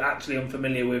 but were actually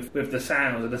unfamiliar with the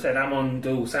sounds. And I said Amon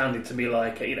Düül sounded to me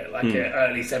like an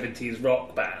early 70s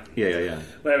rock band. Yeah.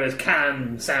 Whereas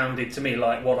Cannes sounded to me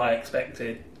like what I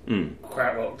expected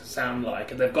krautrock to sound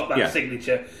like, and they've got that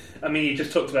signature. You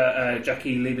just talked about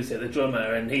Jackie Liebertzeit, the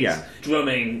drummer, and his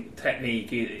drumming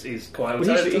technique is quite...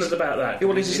 Tell us about that.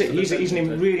 Well, he's a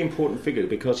really important figure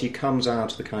because he comes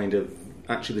out of the kind of,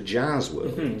 actually the jazz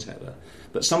world, whatever.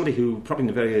 But somebody who, probably in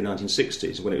the very early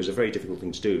 1960s, when it was a very difficult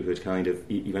thing to do, had kind of,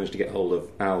 he managed to get hold of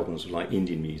albums of like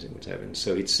Indian music, whatever, and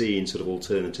so he'd seen sort of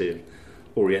alternative,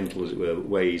 oriental, as it were,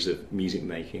 ways of music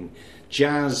making.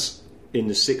 Jazz in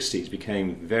the 60s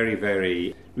became very,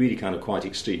 very, really kind of quite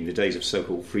extreme, the days of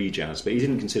so-called free jazz, but he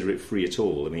didn't consider it free at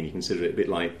all. He considered it a bit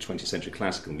like 20th century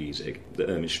classical music that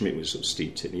Erwin Schmidt was sort of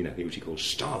steeped in, which he called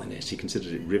Stalinist. He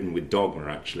considered it riven with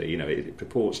dogma, actually. It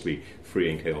purports to be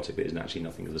free and chaotic, but it's actually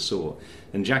nothing of the sort.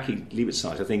 And Jackie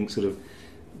Liebertzeit, I think, sort of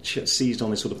seized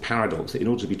on this sort of paradox that in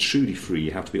order to be truly free,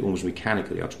 you have to be almost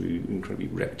mechanical, you have to be incredibly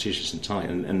repetitious and tight,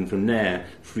 and from there,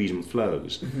 freedom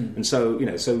flows. And so,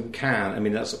 so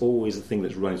Cannes, that's always the thing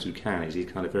that's running through Cannes, is these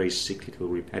kind of very cyclical,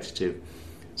 repetitive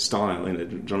style,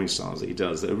 drumming styles that he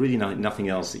does that are really nothing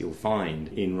else that you'll find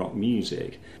in rock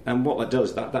music. And what that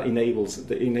does, that enables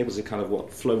a kind of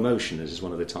flow motion, as is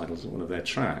one of the titles of one of their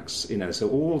tracks. So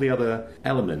all the other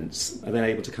elements are then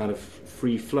able to kind of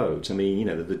free float.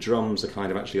 The drums are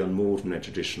kind of actually unmoored from their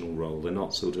traditional role. They're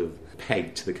not sort of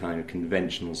pegged to the kind of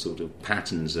conventional sort of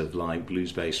patterns of like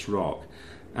blues-based rock.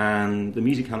 And the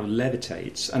music kind of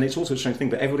levitates. And it's also a strange thing,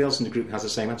 but everybody else in the group has the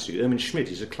same attitude. Erwin Schmidt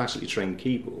is a classically trained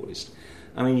keyboardist.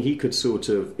 He could sort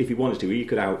of, if he wanted to, he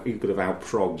could have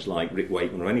out-progged like Rick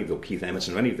Wakeman or Keith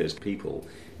Emerson or any of those people,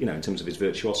 in terms of his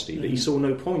virtuosity. But he saw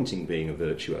no point in being a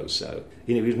virtuoso.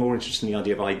 He was more interested in the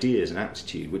idea of ideas and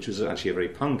aptitude, which was actually a very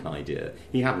punk idea.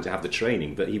 He happened to have the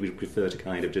training, but he would prefer to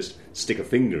kind of just stick a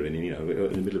finger in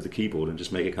the middle of the keyboard and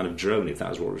just make a kind of drone if that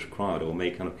was what was required, or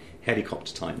make kind of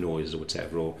helicopter-type noises or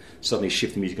whatever, or suddenly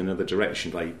shift the music in another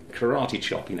direction by karate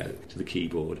chop, to the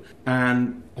keyboard.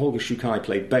 And Holger Shukai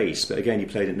played bass, but again, he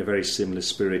played it in a very similar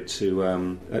spirit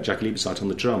to Jackie Liebertzeit on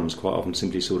the drums, quite often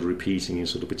simply sort of repeating a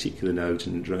sort of particular note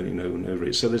and droning over and over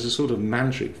it. So there's a sort of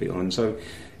mantric feel. And so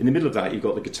in the middle of that, you've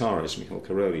got the guitarist, Mikhail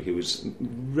Karowy, who was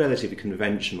relatively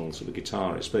conventional sort of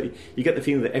guitarist. But you get the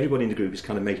feeling that everybody in the group is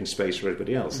kind of making space for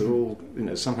everybody else. They're all,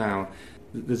 somehow...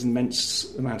 There's an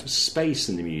immense amount of space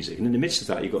in the music. And in the midst of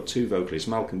that, you've got two vocalists,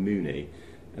 Malcolm Mooney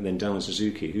and then Delmon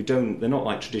Suzuki, they're not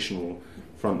like traditional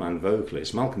frontman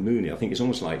vocalists. Malcolm Mooney, I think, is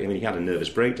almost like, he had a nervous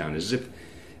breakdown,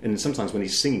 and sometimes when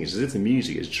he's singing, it's as if the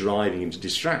music is driving him to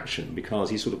distraction because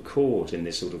he's sort of caught in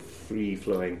this sort of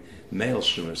free-flowing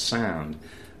maelstrom of sound.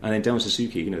 And then Delmon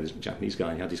Suzuki, the Japanese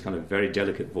guy, he had this kind of very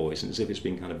delicate voice, and as if it's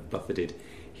being kind of buffeted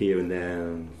here and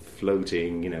there,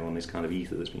 floating, on this kind of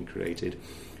ether that's been created.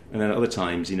 And then at other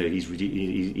times,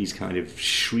 he's kind of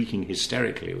shrieking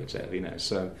hysterically or whatever,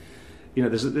 So,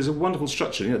 there's a wonderful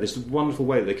structure, there's a wonderful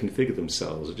way that they configure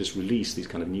themselves to just release these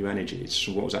kind of new energies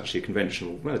from what was actually a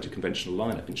relatively conventional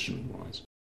lineup instrument-wise.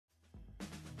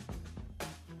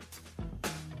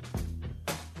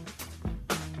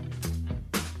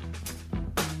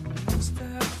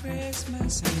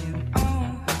 Christmas in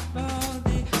on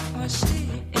body, or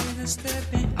she is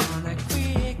stepping on a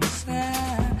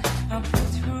quicksand. I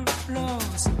put her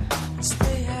floors,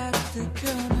 stay at the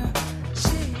corner.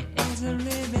 She is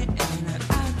living in an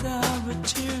out of a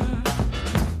tune.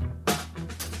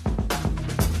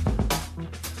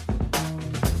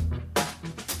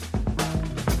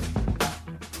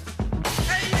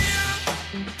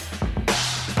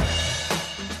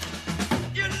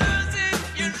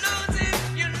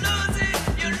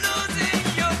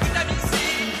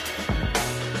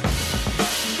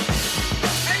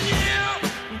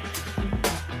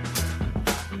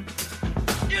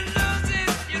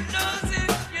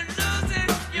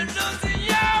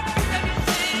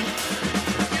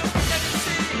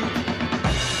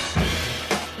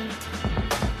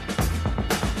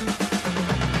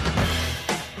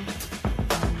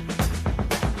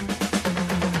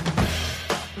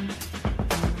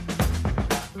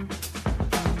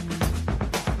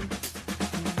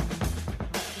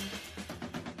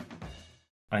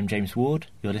 I'm James Ward,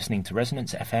 you're listening to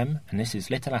Resonance FM, and this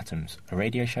is Little Atoms, a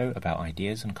radio show about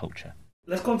ideas and culture.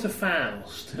 Let's go on to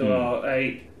Faust, who are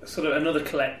a sort of another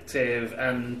collective,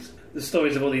 and the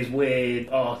stories of all these weird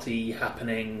arty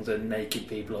happenings and naked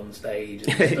people on stage.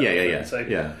 And stuff.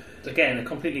 Yeah. So, again, a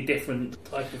completely different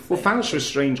type of thing. Well, Faust were a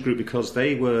strange group because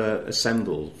they were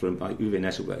assembled by Uwe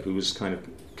Nettelberg, who was kind of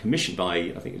commissioned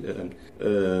by, I think, a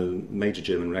major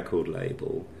German record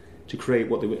label to create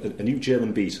what they were, a new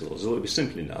German Beatles. Although it was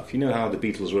simple enough. You know how the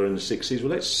Beatles were in the 60s? Well,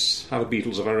 let's have a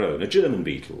Beatles of our own, a German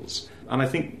Beatles. And I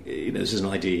think this is an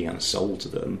idea he kind of sold to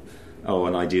them, or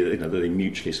an idea that they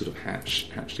mutually sort of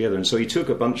hatched together. And so he took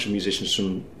a bunch of musicians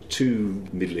from two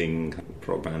middling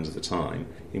prog bands at the time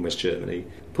in West Germany,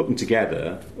 put them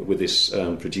together with this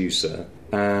producer,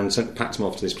 and packed them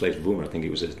off to this place, Wurmer, I think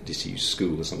it was a disused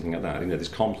school or something like that. This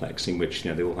complex in which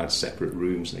they all had separate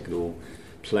rooms and they could all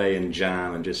play and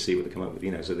jam and just see what they come up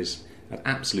with. So this had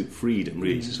absolute freedom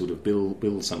really to sort of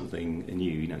build something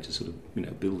new, to sort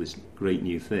of build this great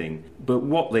new thing. But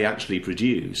what they actually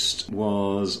produced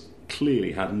was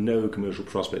clearly had no commercial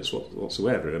prospects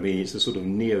whatsoever. I mean, it's a sort of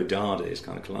neo-Dadaist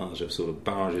kind of collage of sort of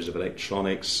barrages of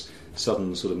electronics,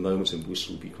 sudden sort of moments of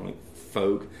whistle-bucolic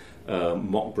folk,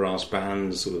 mock brass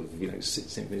bands, sort of,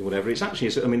 symphony, whatever. It's actually,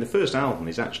 the first album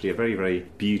is actually a very, very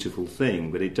beautiful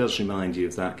thing, but it does remind you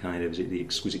of that kind of, the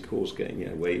Exquisite Course game,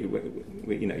 where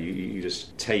you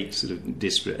just take sort of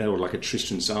disparate, or like a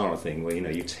Tristan Tzara thing, where,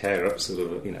 you tear up sort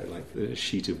of, like a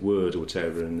sheet of Word or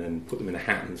whatever, and then put them in a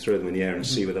hat and throw them in the air and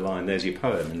see where they lie, and there's your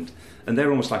poem. And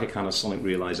they're almost like a kind of sonic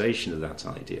realisation of that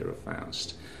idea of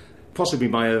Faust. Possibly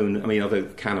my own, although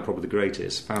Can are probably the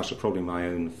greatest, Faust are probably my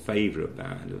own favourite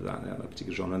band of that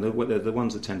particular genre, and they're the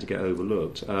ones that tend to get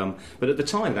overlooked. But at the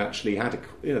time, they actually had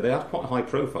they had quite a high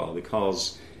profile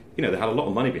because they had a lot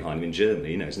of money behind them in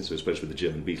Germany. Since they were supposed to be the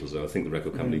German Beatles, I think the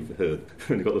record company heard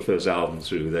when they got the first album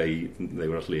through, they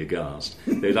were utterly aghast.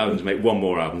 They allowed them to make one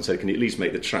more album and said, "Can you at least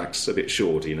make the tracks a bit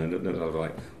shorter? Not have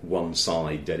like one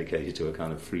side dedicated to a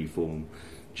kind of free-form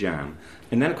jam."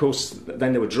 And then, of course,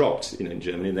 they were dropped in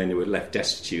Germany, and then they were left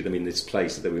destitute. This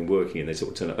place that they've been working in, they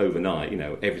sort of turned up overnight.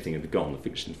 Everything had gone, the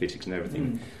fiction, fittings and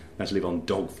everything. They had to live on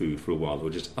dog food for a while. They were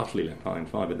just utterly left high and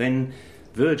fire. But then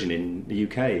Virgin in the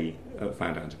UK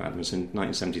found out about them. So in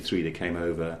 1973 they came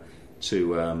over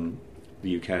to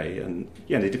the UK, and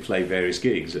they did play various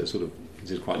gigs that sort of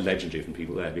considered quite legendary from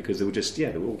people there, because there were just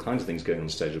there were all kinds of things going on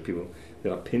stage. They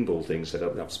had pinball things set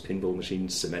up. There was pinball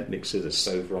machines, cement mixers, a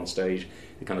sofa on stage.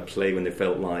 They kind of play when they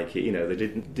felt like it. They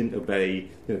didn't obey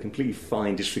completely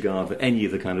fine disregard for any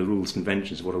of the kind of rules,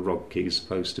 conventions of what a rock gig is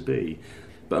supposed to be.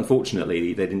 But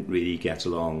unfortunately, they didn't really get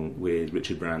along with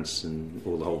Richard Branson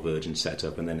or the whole Virgin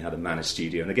setup, and then had a Manor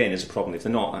studio. And again, it's a problem. If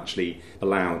they're not actually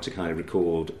allowed to kind of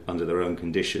record under their own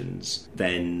conditions,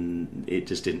 then it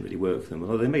just didn't really work for them.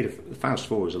 Although they made Faust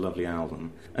 4 is a lovely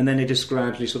album. And then they just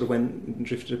gradually sort of went and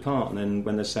drifted apart and then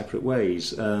went their separate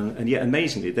ways. And yet,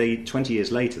 amazingly, 20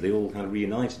 years later, they all kind of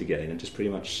reunited again, and just pretty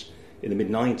much in the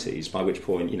mid-90s, by which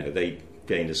point, they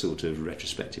gained a sort of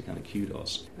retrospective kind of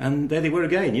kudos. And there they were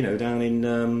again, down in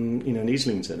in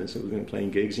Islington, sort of playing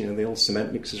gigs. The old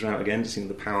cement mixers are out again, just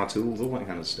the power tools, all that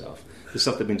kind of stuff. The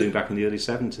stuff they've been doing back in the early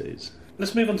 70s.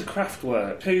 Let's move on to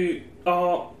Kraftwerk, who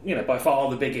are, by far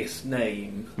the biggest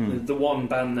name. The one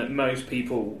band that most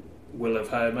people will have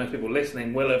heard, most people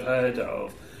listening will have heard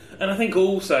of. And I think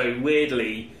also,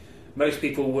 weirdly, most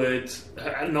people would,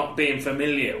 not being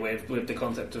familiar with the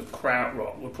concept of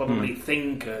krautrock, would probably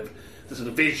think of the sort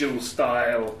of visual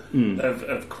style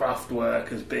of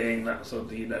Kraftwerk as being that sort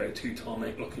of, you know,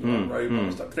 Teutonic looking like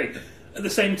robots type thing. At the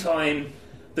same time,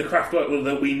 the Kraftwerk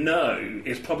that we know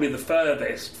is probably the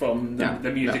furthest from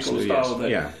the musical style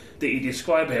that you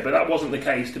describe here, but that wasn't the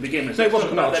case to begin with. No, it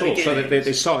wasn't, not at all. So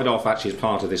they started off actually as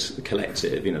part of this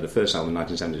collective. You know, the first album in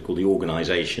 1970 called The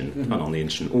Organisation, and on the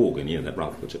instrument organ, you know, that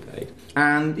Ralph Butcher played.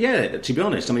 And yeah, to be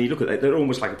honest, I mean, you look at it, they're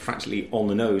almost like a practically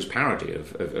on-the-nose parody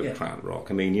of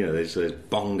krautrock. I mean, you know, there's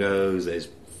bongos, there's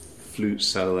flute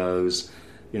solos,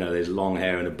 you know, there's long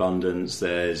hair in abundance,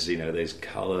 there's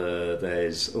colour,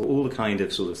 there's all the kind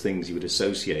of sort of things you would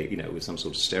associate, you know, with some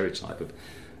sort of stereotype of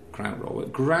krautrock.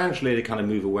 But gradually they kind of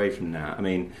move away from that. I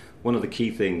mean, one of the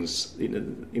key things, you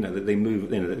know, that they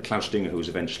move, you know, that Klaus Dinger, who was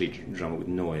eventually drummer with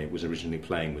Neu, was originally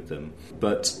playing with them.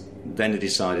 But then they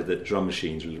decided that drum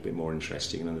machines were a little bit more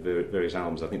interesting, and on the various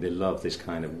albums, I think they love this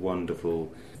kind of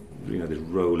wonderful, you know, this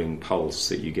rolling pulse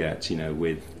that you get, you know,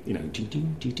 with, you know, and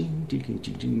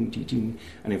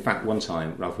in fact, one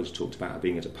time Ralph was talked about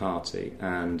being at a party,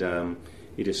 and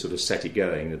he just sort of set it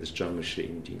going with this drum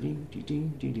machine,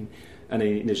 and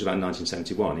it was about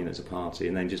 1971, you know, it's a party,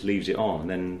 and then just leaves it on, and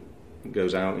then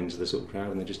goes out into the sort of crowd,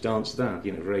 and they just dance to that,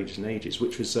 you know, for ages and ages,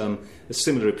 which was a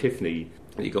similar epiphany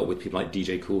that you got with people like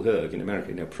DJ Kool Herc in America,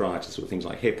 you know, prior to sort of things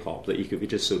like hip hop, that you could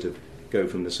just sort of go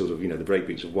from the sort of, you know, the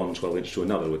breakbeats of 1 12-inch to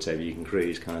another, whatever, you can create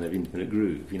this kind of infinite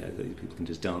groove, you know, that people can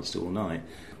just dance to all night.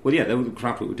 Well, yeah, the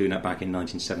Kraftwerk were doing that back in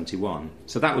 1971.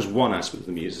 So that was one aspect of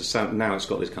the music. So now it's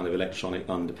got this kind of electronic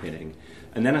underpinning.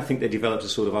 And then I think they developed a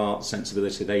sort of art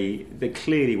sensibility. They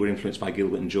clearly were influenced by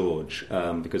Gilbert and George,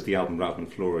 because the album Ralph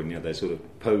and Florian, you know, they're sort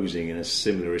of posing in a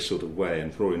similar sort of way,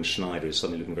 and Florian Schneider is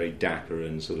suddenly looking very dapper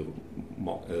and sort of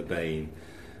mock urbane.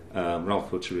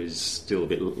 Ralph Butcher is still a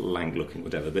bit lank looking,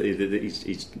 whatever, but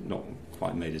he's not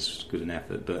quite made as good an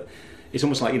effort. But it's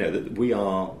almost like, you know, that we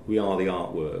are the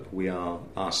artwork, we are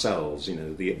ourselves, you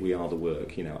know, we are the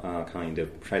work, you know, our kind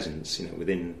of presence, you know,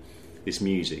 within this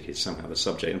music is somehow the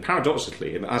subject. And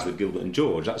paradoxically, as with Gilbert and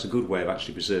George, that's a good way of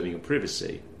actually preserving your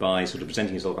privacy by sort of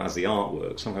presenting yourself as the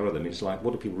artwork. Somehow or other, I mean, it's like,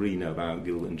 what do people really know about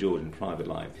Gilbert and George in private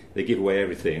life? They give away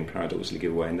everything, paradoxically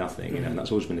give away nothing, you know, and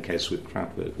that's always been the case with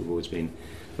Kraftwerk, who've always been,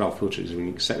 Ralph Butcher has been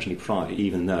exceptionally private,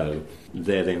 even though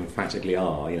they emphatically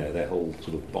are, you know, their whole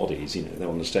sort of bodies, you know, they're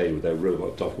on the stage with their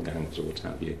robot doppelgangers or what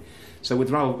have you. So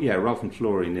with Ralph and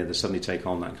Florian, they suddenly take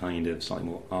on that kind of slightly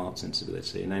more art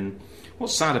sensibility. And then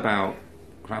what's sad about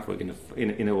Kraftwerk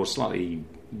in a slightly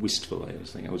wistful way,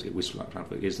 I always get wistful about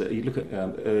Kraftwerk, is that you look at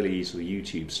early sort of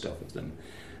YouTube stuff of them,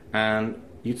 and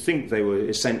you'd think they were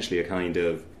essentially a kind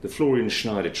of the Florian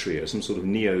Schneider trio, some sort of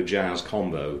neo-jazz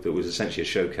combo that was essentially a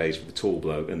showcase for the tall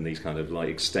bloke and these kind of like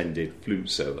extended flute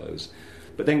solos.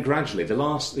 But then gradually,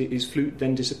 his flute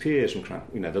then disappears from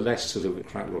Kraftwerk. You know, the less sort of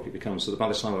Krautrock it becomes. So by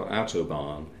the time of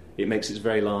Autobahn, it makes its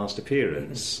very last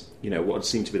appearance. You know, what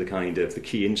seemed to be the kind of the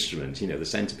key instrument, you know, the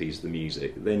centrepiece of the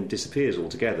music, then disappears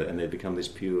altogether, and they become this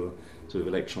pure sort of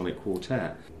electronic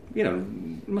quartet. You know,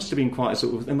 it must have been quite a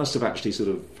sort of. They must have actually sort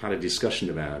of had a discussion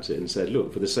about it and said,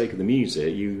 look, for the sake of the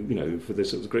music, you know, for the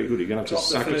sort of great good, you're going to have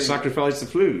to sacrifice the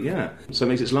flute. Yeah. So it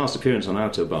makes its last appearance on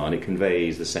Autobahn. It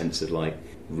conveys the sense of like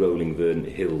rolling verdant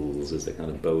hills as they're kind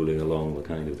of bowling along the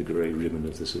kind of the grey ribbon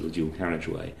of the sort of dual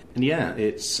carriageway. And yeah,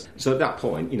 it's so at that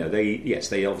point, you know,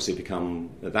 they obviously become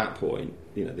at that point,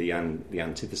 you know, the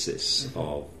antithesis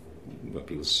of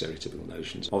people's stereotypical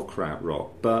notions of krautrock,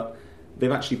 but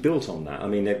they've actually built on that. I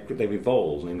mean, they've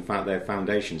evolved, and in fact, their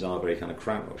foundations are very kind of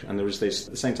krautrock. And there is this,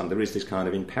 at the same time, there is this kind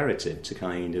of imperative to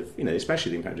kind of, you know,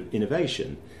 especially the imperative of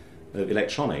innovation of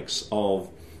electronics, of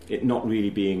it not really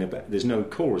being about, there's no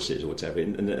choruses or whatever,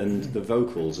 and the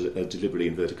vocals are deliberately,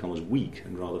 inverted commas, weak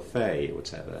and rather fey or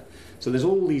whatever. So there's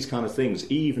all these kind of things,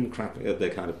 even at their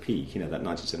kind of peak, you know, that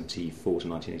 1974 to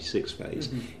 1986 phase.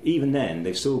 Even then,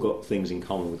 they've still got things in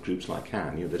common with groups like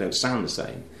Can. You know, they don't sound the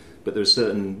same, but there are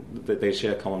certain that they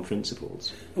share common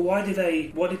principles. But why did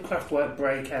Kraftwerk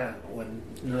break out when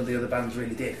none of the other bands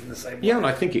really did in the same way? Yeah, and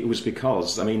I think it was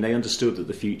because, I mean, they understood that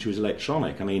the future was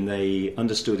electronic. I mean, they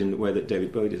understood in the way that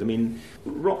David Bowie did. I mean,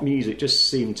 rock music just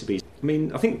seemed to be... I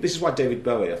mean, I think this is why David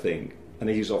Bowie, I think, and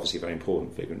he's obviously a very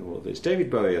important figure in all of this.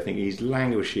 David Bowie, I think, he's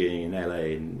languishing in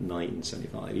LA in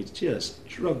 1975. He's just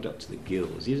drugged up to the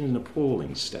gills. He's in an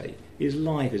appalling state. His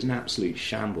life is an absolute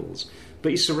shambles. But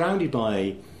he's surrounded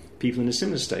by people in a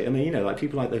similar state. I mean, you know, like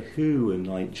people like The Who and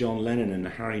like John Lennon and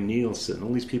Harry Nilsson,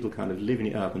 all these people kind of living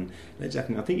it up. And Led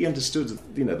Zeppelin, I think he understood,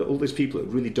 you know, that all these people that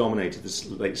really dominated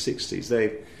the late 60s,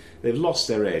 they've lost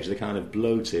their edge, they're kind of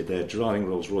bloated, they're driving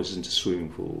Rolls Royces into swimming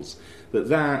pools.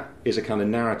 That is a kind of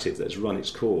narrative that's run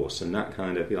its course, and that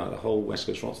kind of, the whole West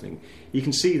Coast rock thing, you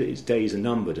can see that its days are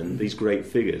numbered, and these great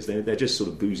figures, they're just sort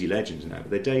of boozy legends now, but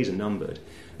their days are numbered.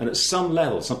 And at some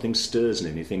level, something stirs in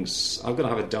him. He thinks, I've got to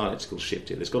have a dialectical shift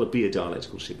here. There's got to be a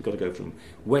dialectical shift. We've got to go from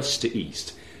west to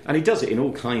east. And he does it in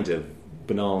all kinds of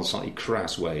banal, slightly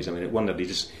crass ways. I mean, at one level,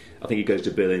 I think he goes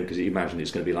to Berlin because he imagined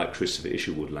it's going to be like Christopher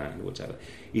Isherwood land or whatever.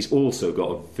 He's also got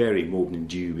a very morbid and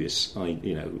dubious,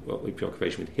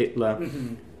 preoccupation with Hitler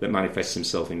that manifests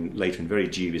himself later in very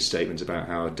dubious statements about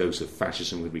how a dose of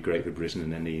fascism would be great for Britain,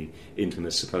 and then the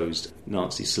infamous supposed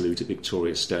Nazi salute at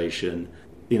Victoria Station.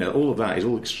 All of that is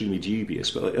all extremely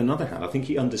dubious. But on the other hand, I think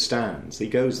he understands. He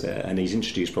goes there and he's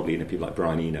introduced probably people like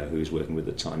Brian Eno, who he was working with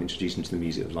at the time, introduced him to the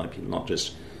music of people, not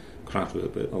just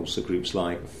Kraftwerk, but also groups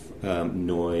like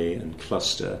Neu and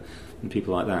Cluster and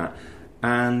people like that.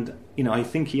 And I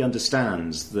think he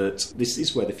understands that this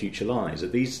is where the future lies.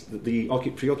 That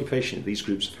the preoccupation that these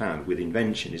groups have had with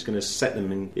invention is going to set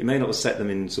them in. It may not have set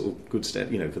them in sort of good stead,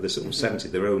 for the sort of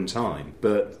 70s, their own time,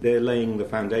 but they're laying the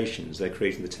foundations. They're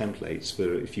creating the templates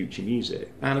for future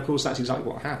music. And of course, that's exactly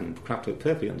what happened. Kraftwerk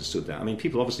perfectly understood that. I mean,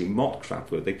 people obviously mocked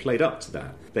Kraftwerk. They played up to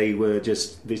that. They were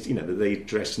just this, they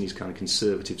dressed in these kind of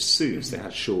conservative suits. They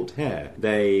had short hair.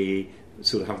 They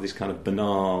sort of have this kind of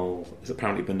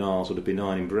apparently banal, sort of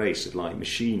benign embrace of like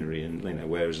machinery, and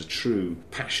whereas a true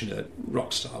passionate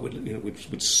rock star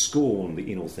would scorn the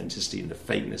inauthenticity and the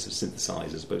fakeness of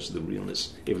synthesizers as opposed to the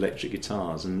realness of electric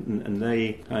guitars, and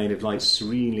they kind of like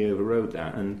serenely overrode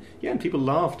that, and people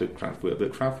laughed at Kraftwerk,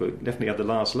 but Kraftwerk definitely had the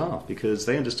last laugh because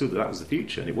they understood that was the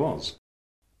future, and it was.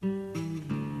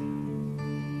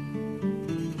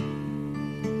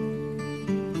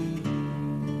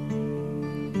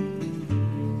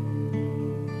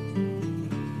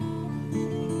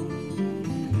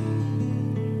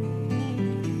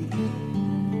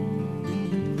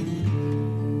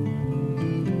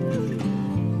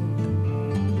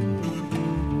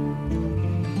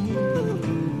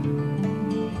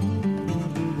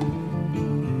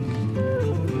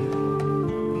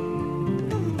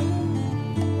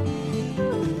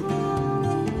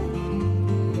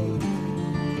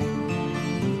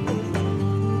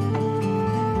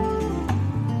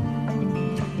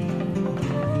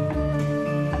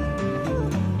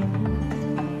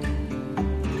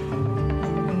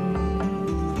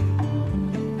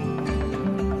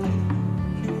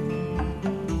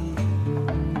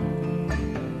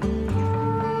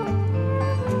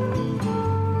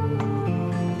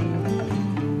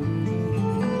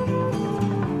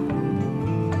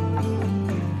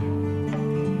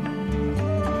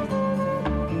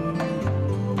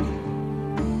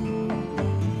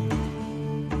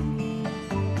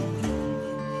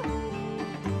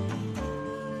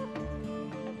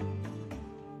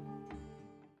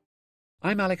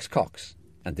 I'm Alex Cox,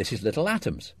 and this is Little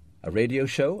Atoms, a radio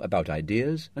show about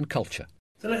ideas and culture.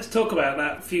 So let's talk about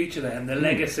that future then, the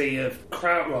legacy of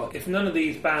krautrock. If none of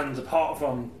these bands, apart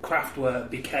from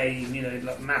Kraftwerk, became,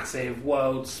 like massive,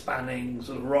 world-spanning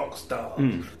sort of rock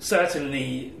stars,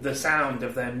 certainly the sound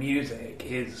of their music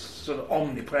is sort of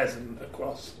omnipresent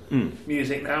across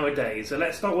music nowadays. So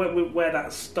let's start where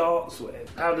that starts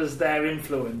with. How does their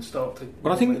influence start to...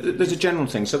 Well, I think there's a general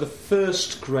thing. So the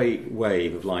first great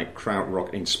wave of like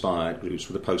krautrock-inspired groups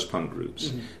were the post-punk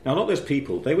groups. Now, a lot of those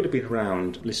people, they would have been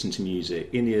around listening to music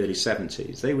in the early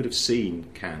 70s. They would have seen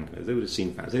Can, they would have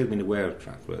seen fans, they would have been aware of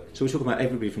Kraftwerk. So we're talking about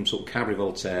everybody from sort of Cabaret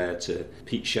Voltaire to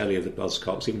Pete Shelley of the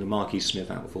Buzzcocks, even to Marquis Smith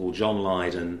out of Fall, John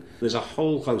Lydon. There's a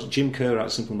whole host, Jim Kerr out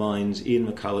of Simple Minds, Ian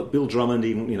McCulloch, Bill Drummond,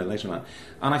 even later on that.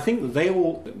 And I think that they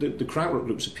all, the Krautrock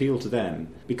groups appeal to them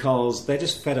because they're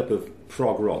just fed up of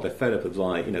prog rock. They're fed up of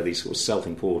these sort of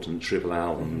self-important triple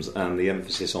albums and the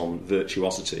emphasis on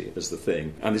virtuosity as the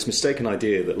thing, and this mistaken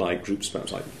idea that like groups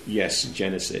perhaps like Yes and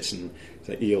Genesis and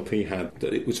that ELP had,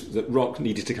 that rock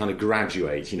needed to kind of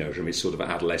graduate, from its sort of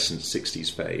adolescent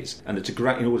 60s phase, and that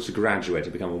in order to graduate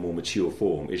to become a more mature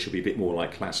form, it should be a bit more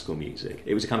like classical music.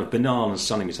 It was a kind of banal and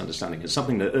stunning misunderstanding. It's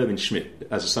something that Erwin Schmidt,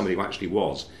 as somebody who actually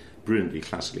was brilliantly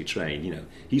classically trained,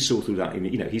 he saw through that.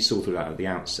 He saw through that at the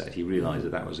outset. He realised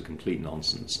that was a complete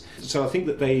nonsense. So I think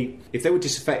that if they were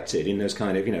disaffected in those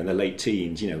kind of, in their late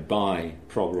teens, by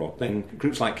prog rock, then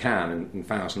groups like Can and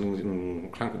Faust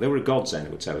and Kraftwerk, they were a godsend, I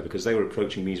would tell you, because they were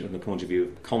approaching music from the point of view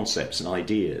of concepts and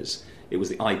ideas. it was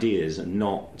the ideas and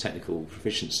not technical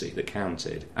proficiency that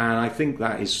counted. And I think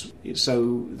that is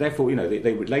so. Therefore, you know,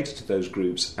 they related to those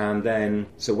groups, and then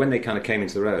so when they kind of came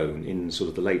into their own in sort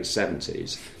of the late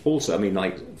 70s. Also, I mean,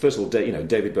 like first of all, you know,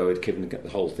 David Bowie had given the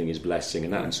whole thing his blessing,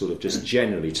 and that and sort of just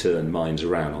generally turned minds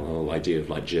around on the whole idea of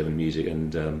like German music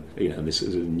and you know, this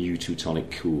is a new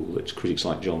Teutonic cool that critics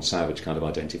like John Savage kind of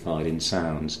identified in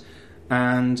sounds.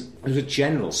 And there was a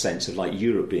general sense of like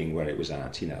Europe being where it was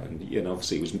at, you know, and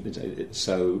obviously it was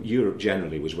so Europe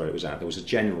generally was where it was at. There was a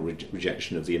general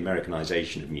rejection of the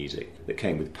Americanization of music that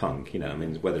came with punk, you know. I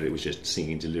mean, whether it was just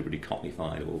singing deliberately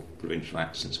cockneyfied or provincial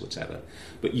accents, or whatever.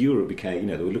 But Europe became, you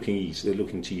know, they were looking east, they were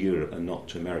looking to Europe and not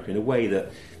to America in a way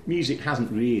that music hasn't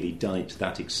really died to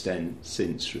that extent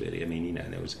since. Really, I mean, you know,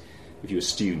 there was, if you were a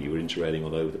student, you were interrailing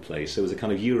all over the place. There was a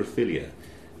kind of Europhilia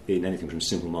in anything from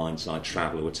Simple Minds like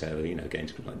Travel or whatever, you know, going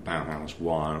to like Bauhaus,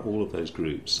 Wire, all of those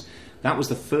groups. That was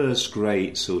the first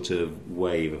great sort of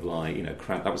wave of like, you know,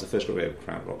 that was the first great wave of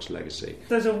krautrock's legacy.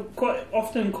 There's quite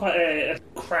a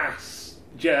crass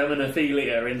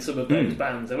Germanophilia in some of those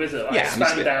bands, though, is it? Like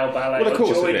Spandau Ballet, well, of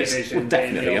course Joy it is. Division. Well,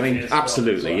 definitely. I mean,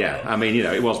 absolutely, yeah. I mean, you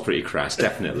know, it was pretty crass,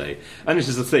 definitely. And this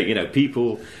is the thing, you know,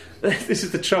 people. This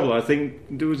is the trouble. I think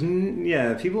there was,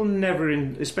 people never,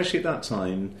 especially at that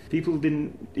time, people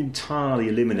didn't entirely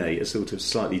eliminate a sort of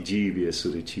slightly dubious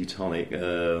sort of Teutonic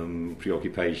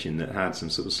preoccupation that had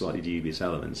some sort of slightly dubious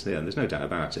elements. Yeah, there's no doubt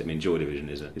about it. I mean, Joy Division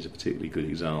is a particularly good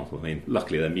example. I mean,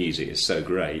 luckily their music is so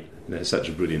great. They're such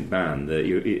a brilliant band that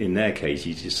in their case,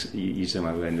 you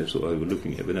somehow end up sort of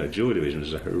overlooking it. But no, Joy Division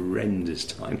was a horrendous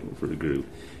title for a group.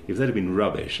 If they'd have been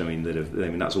rubbish, I mean,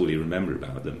 that's all you remember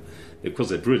about them. Because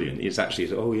they're brilliant, it's actually,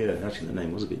 actually the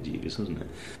name was a bit dubious, wasn't it?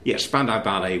 Yeah, Spandau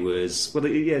Ballet was,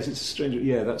 it's a strange,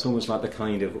 that's almost like the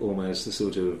kind of, almost the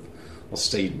sort of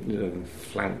austere,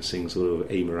 flouncing sort of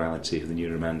amorality of the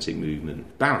New Romantic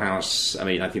movement. Bauhaus, I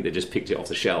mean, I think they just picked it off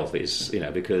the shelf, because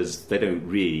they don't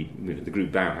really, the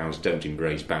group Bauhaus don't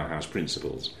embrace Bauhaus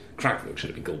principles. Kraftwerk should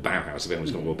have been called Bauhaus if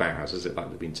everyone's called Bauhaus, as if that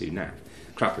would have been too naff.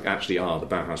 Kraftwerk actually are the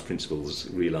Bauhaus principles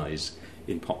realised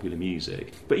in popular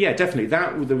music. But yeah, definitely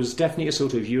there was definitely a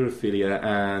sort of Europhilia,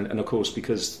 and of course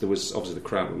because there was obviously the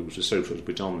Kraftwerk, which was so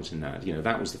predominant in that, you know,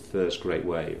 that was the first great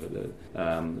wave of the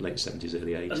late 70s,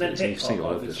 early 80s. And then hip-hop,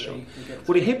 obviously.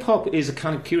 Well, hip-hop is a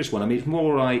kind of curious one. I mean, it's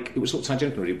more like, it was sort of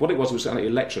tangential really. What it was like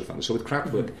electro funk. So with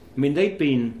Kraftwerk, I mean, they'd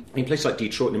been in places like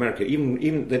Detroit in America,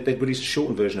 even they'd released a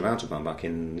shortened version of Autobahn back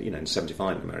in, in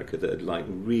 75 in America that had like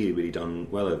really, really done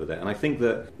well over there. And I think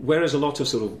that whereas a lot of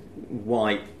sort of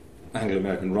white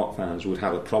Anglo-American rock fans would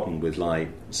have a problem with like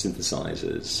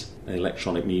synthesizers and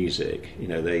electronic music,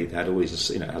 they had always,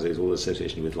 has all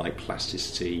association with like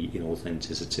plasticity,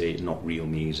 inauthenticity, it's not real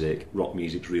music, rock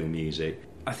music's real music.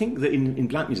 I think that in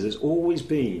black music there's always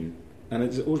been, and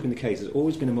it's always been the case, there's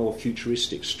always been a more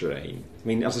futuristic strain. I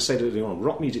mean, as I said earlier on,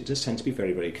 rock music does tend to be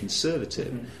very, very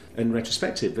conservative and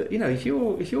retrospective. But if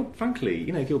you're frankly,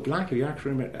 if you're black, if you're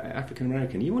African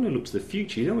American, you want to look to the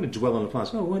future. You don't want to dwell on the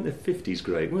past. Oh, weren't the 50s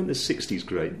great? Weren't the 60s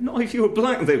great? Not if you were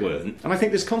black, they weren't. And I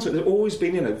think this concept there's always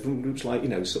been, from groups like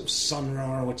sort of Sun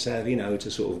Ra or whatever,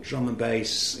 to sort of drum and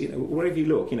bass, wherever you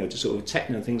look, to sort of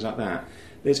techno and things like that.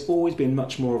 There's always been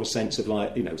much more of a sense of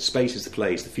like, space is the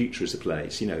place, the future is the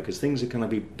place, because things are going to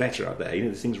be better out there.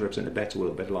 The things represent a better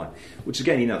world, a better life. Which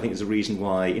again, I think is the reason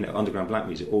why, underground black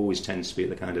music always tends to be at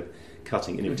the kind of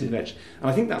cutting, innovative edge. And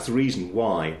I think that's the reason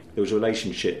why there was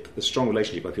a strong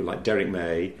relationship by people like Derek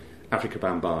May, Afrika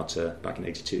Bambaataa back in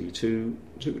 '82 to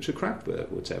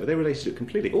Kraftwerk or whatever. They related to it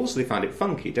completely. Also, they found it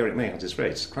funky. Derek May had this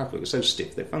phrase: Kraftwerk was so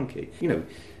stiff, they're funky.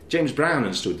 James Brown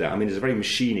understood that. I mean, there's a very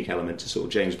machinic element to sort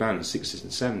of James Brown in the 60s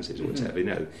and 70s or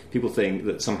whatever. People think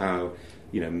that somehow,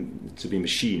 to be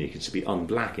machinic is to be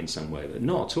unblack in some way, but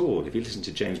not at all. If you listen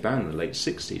to James Brown in the late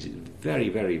 60s, it's very,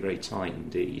 very, very tight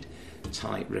indeed.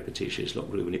 Tight, repetitious, lot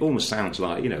of groove, and it almost sounds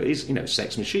like it is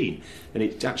Sex Machine, and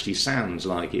it actually sounds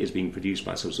like it is being produced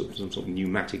by some sort of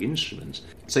pneumatic instrument.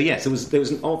 So yes, there was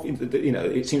an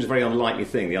it seems a very unlikely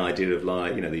thing, the idea of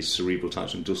like these cerebral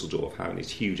types from Dusseldorf having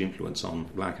this huge influence on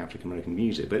black African American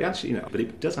music, but actually but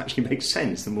it does actually make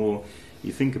sense the more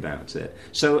you think about it.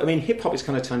 So, I mean, hip-hop is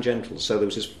kind of tangential. So there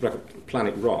was this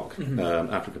Planet Rock,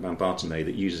 Afrika Bambaataa made,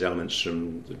 that uses elements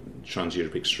from the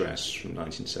Trans-Europe Express from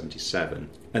 1977.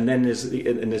 And then there's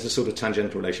a sort of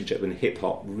tangential relationship when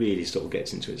hip-hop really sort of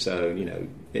gets into it. So,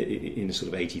 in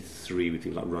sort of 83 with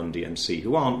people like Run DMC,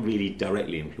 who aren't really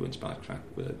directly influenced by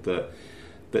Kraftwerk, but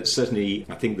But certainly,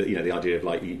 I think that the idea of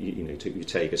like you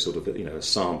take a sort of a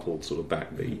sampled sort of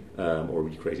backbeat, or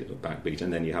you create a backbeat,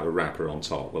 and then you have a rapper on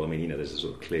top. Well, there's a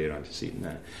sort of clear antecedent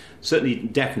there. Certainly,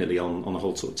 definitely on the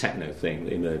whole sort of techno thing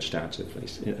that emerged out of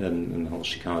and the whole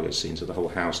Chicago scene, so the whole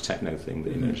house techno thing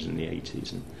that emerged in the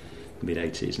 80s and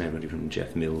mid-80s, and everybody from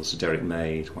Jeff Mills to Derek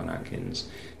May to Juan Atkins.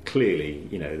 Clearly,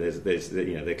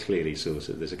 they're clearly sort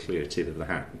of, there's a clear tip of the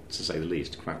hat, to say the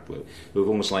least, Kraftwerk, who have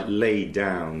almost like laid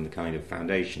down the kind of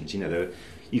foundations.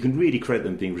 You can really credit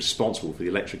them being responsible for the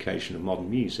electrification of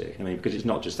modern music. Because it's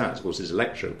not just that. Of course, there's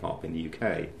electropop in the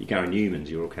UK. Your Gary Newmans,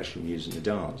 your orchestral music in the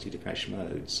dance, your Depeche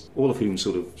Modes, all of whom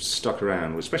sort of stuck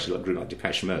around, especially like a group like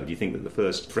Depeche Mode. You think that the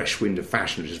first fresh wind of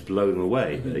fashion would just blow them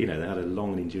away, but they had a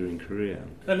long and enduring career.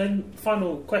 And then,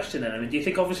 final question then. Do you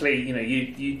think, obviously,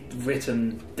 you've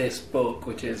written this book,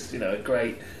 which is, a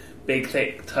great big,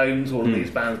 thick tomes, all of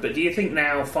these bands, but do you think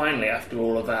now, finally, after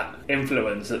all of that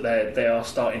influence, that they are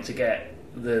starting to get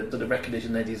the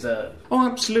recognition they deserve? Oh,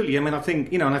 absolutely. I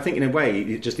think, and I think in a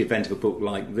way, just the event of a book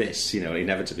like this,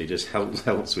 inevitably just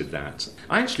helps with that.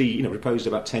 I actually, proposed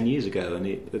about 10 years ago, and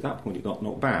at that point it got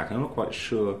knocked back. I'm not quite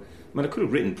sure. I could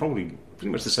have written probably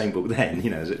pretty much the same book then,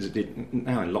 as it did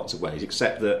now in lots of ways,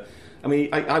 except that,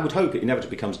 I would hope it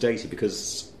inevitably becomes dated,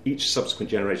 because each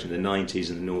subsequent generation, in the 90s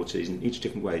and the noughties, in each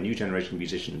different way, a new generation of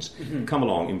musicians come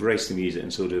along, embrace the music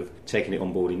and sort of taking it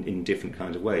on board in different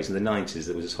kinds of ways. In the 90s,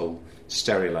 there was this whole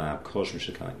Stereolab, Cosmos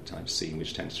type scene,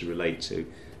 which tends to relate to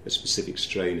a specific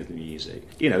strain of the music.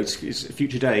 It's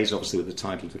Future Days, obviously, with the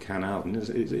title of the Can album.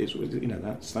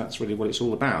 That's really what it's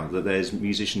all about, that there's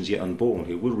musicians yet unborn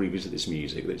who will revisit this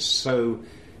music that's so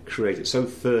creative, so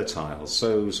fertile,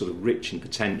 so sort of rich in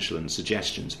potential and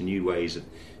suggestions for new ways of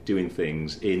doing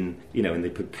things in the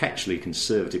perpetually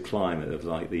conservative climate of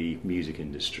like the music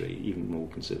industry, even more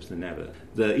conservative than ever.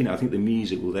 I think the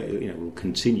music will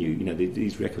continue.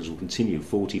 These records will continue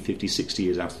 40, 50, 60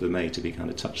 years after they're made to be kind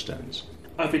of touchstones.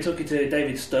 I've been talking to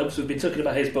David Stubbs. We've been talking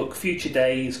about his book Future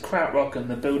Days, Krautrock and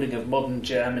the Building of Modern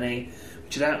Germany,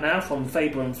 which is out now from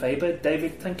Faber and Faber.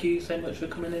 David, thank you so much for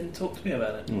coming in and talking to me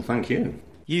about it. Well, thank you.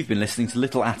 You've been listening to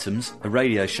Little Atoms, a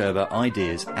radio show about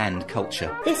ideas and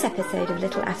culture. This episode of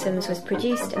Little Atoms was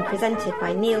produced and presented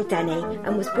by Neil Denny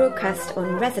and was broadcast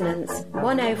on Resonance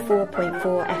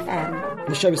 104.4 FM.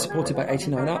 The show is supported by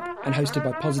 89UP and hosted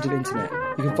by Positive Internet.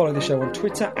 You can follow the show on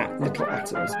Twitter at Little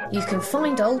Atoms. You can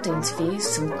find old interviews,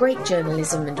 some great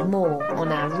journalism and more on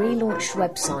our relaunched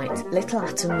website,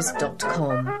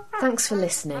 littleatoms.com. Thanks for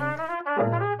listening.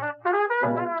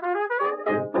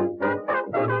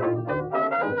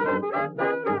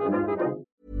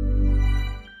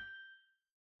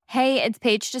 Hey, it's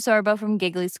Paige DeSorbo from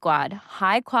Giggly Squad.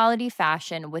 High quality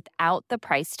fashion without the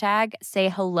price tag. Say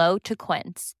hello to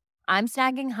Quince. I'm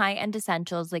snagging high-end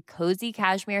essentials like cozy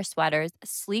cashmere sweaters,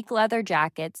 sleek leather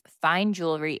jackets, fine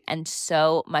jewelry, and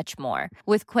so much more.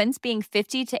 With Quince being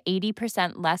 50 to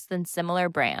 80% less than similar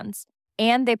brands.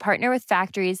 And they partner with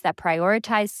factories that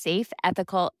prioritize safe,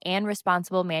 ethical, and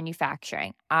responsible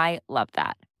manufacturing. I love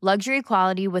that. Luxury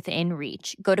quality within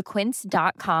reach. Go to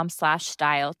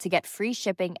quince.com/style to get free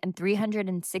shipping and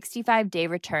 365-day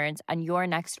returns on your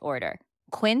next order.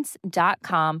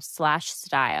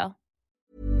 Quince.com/style.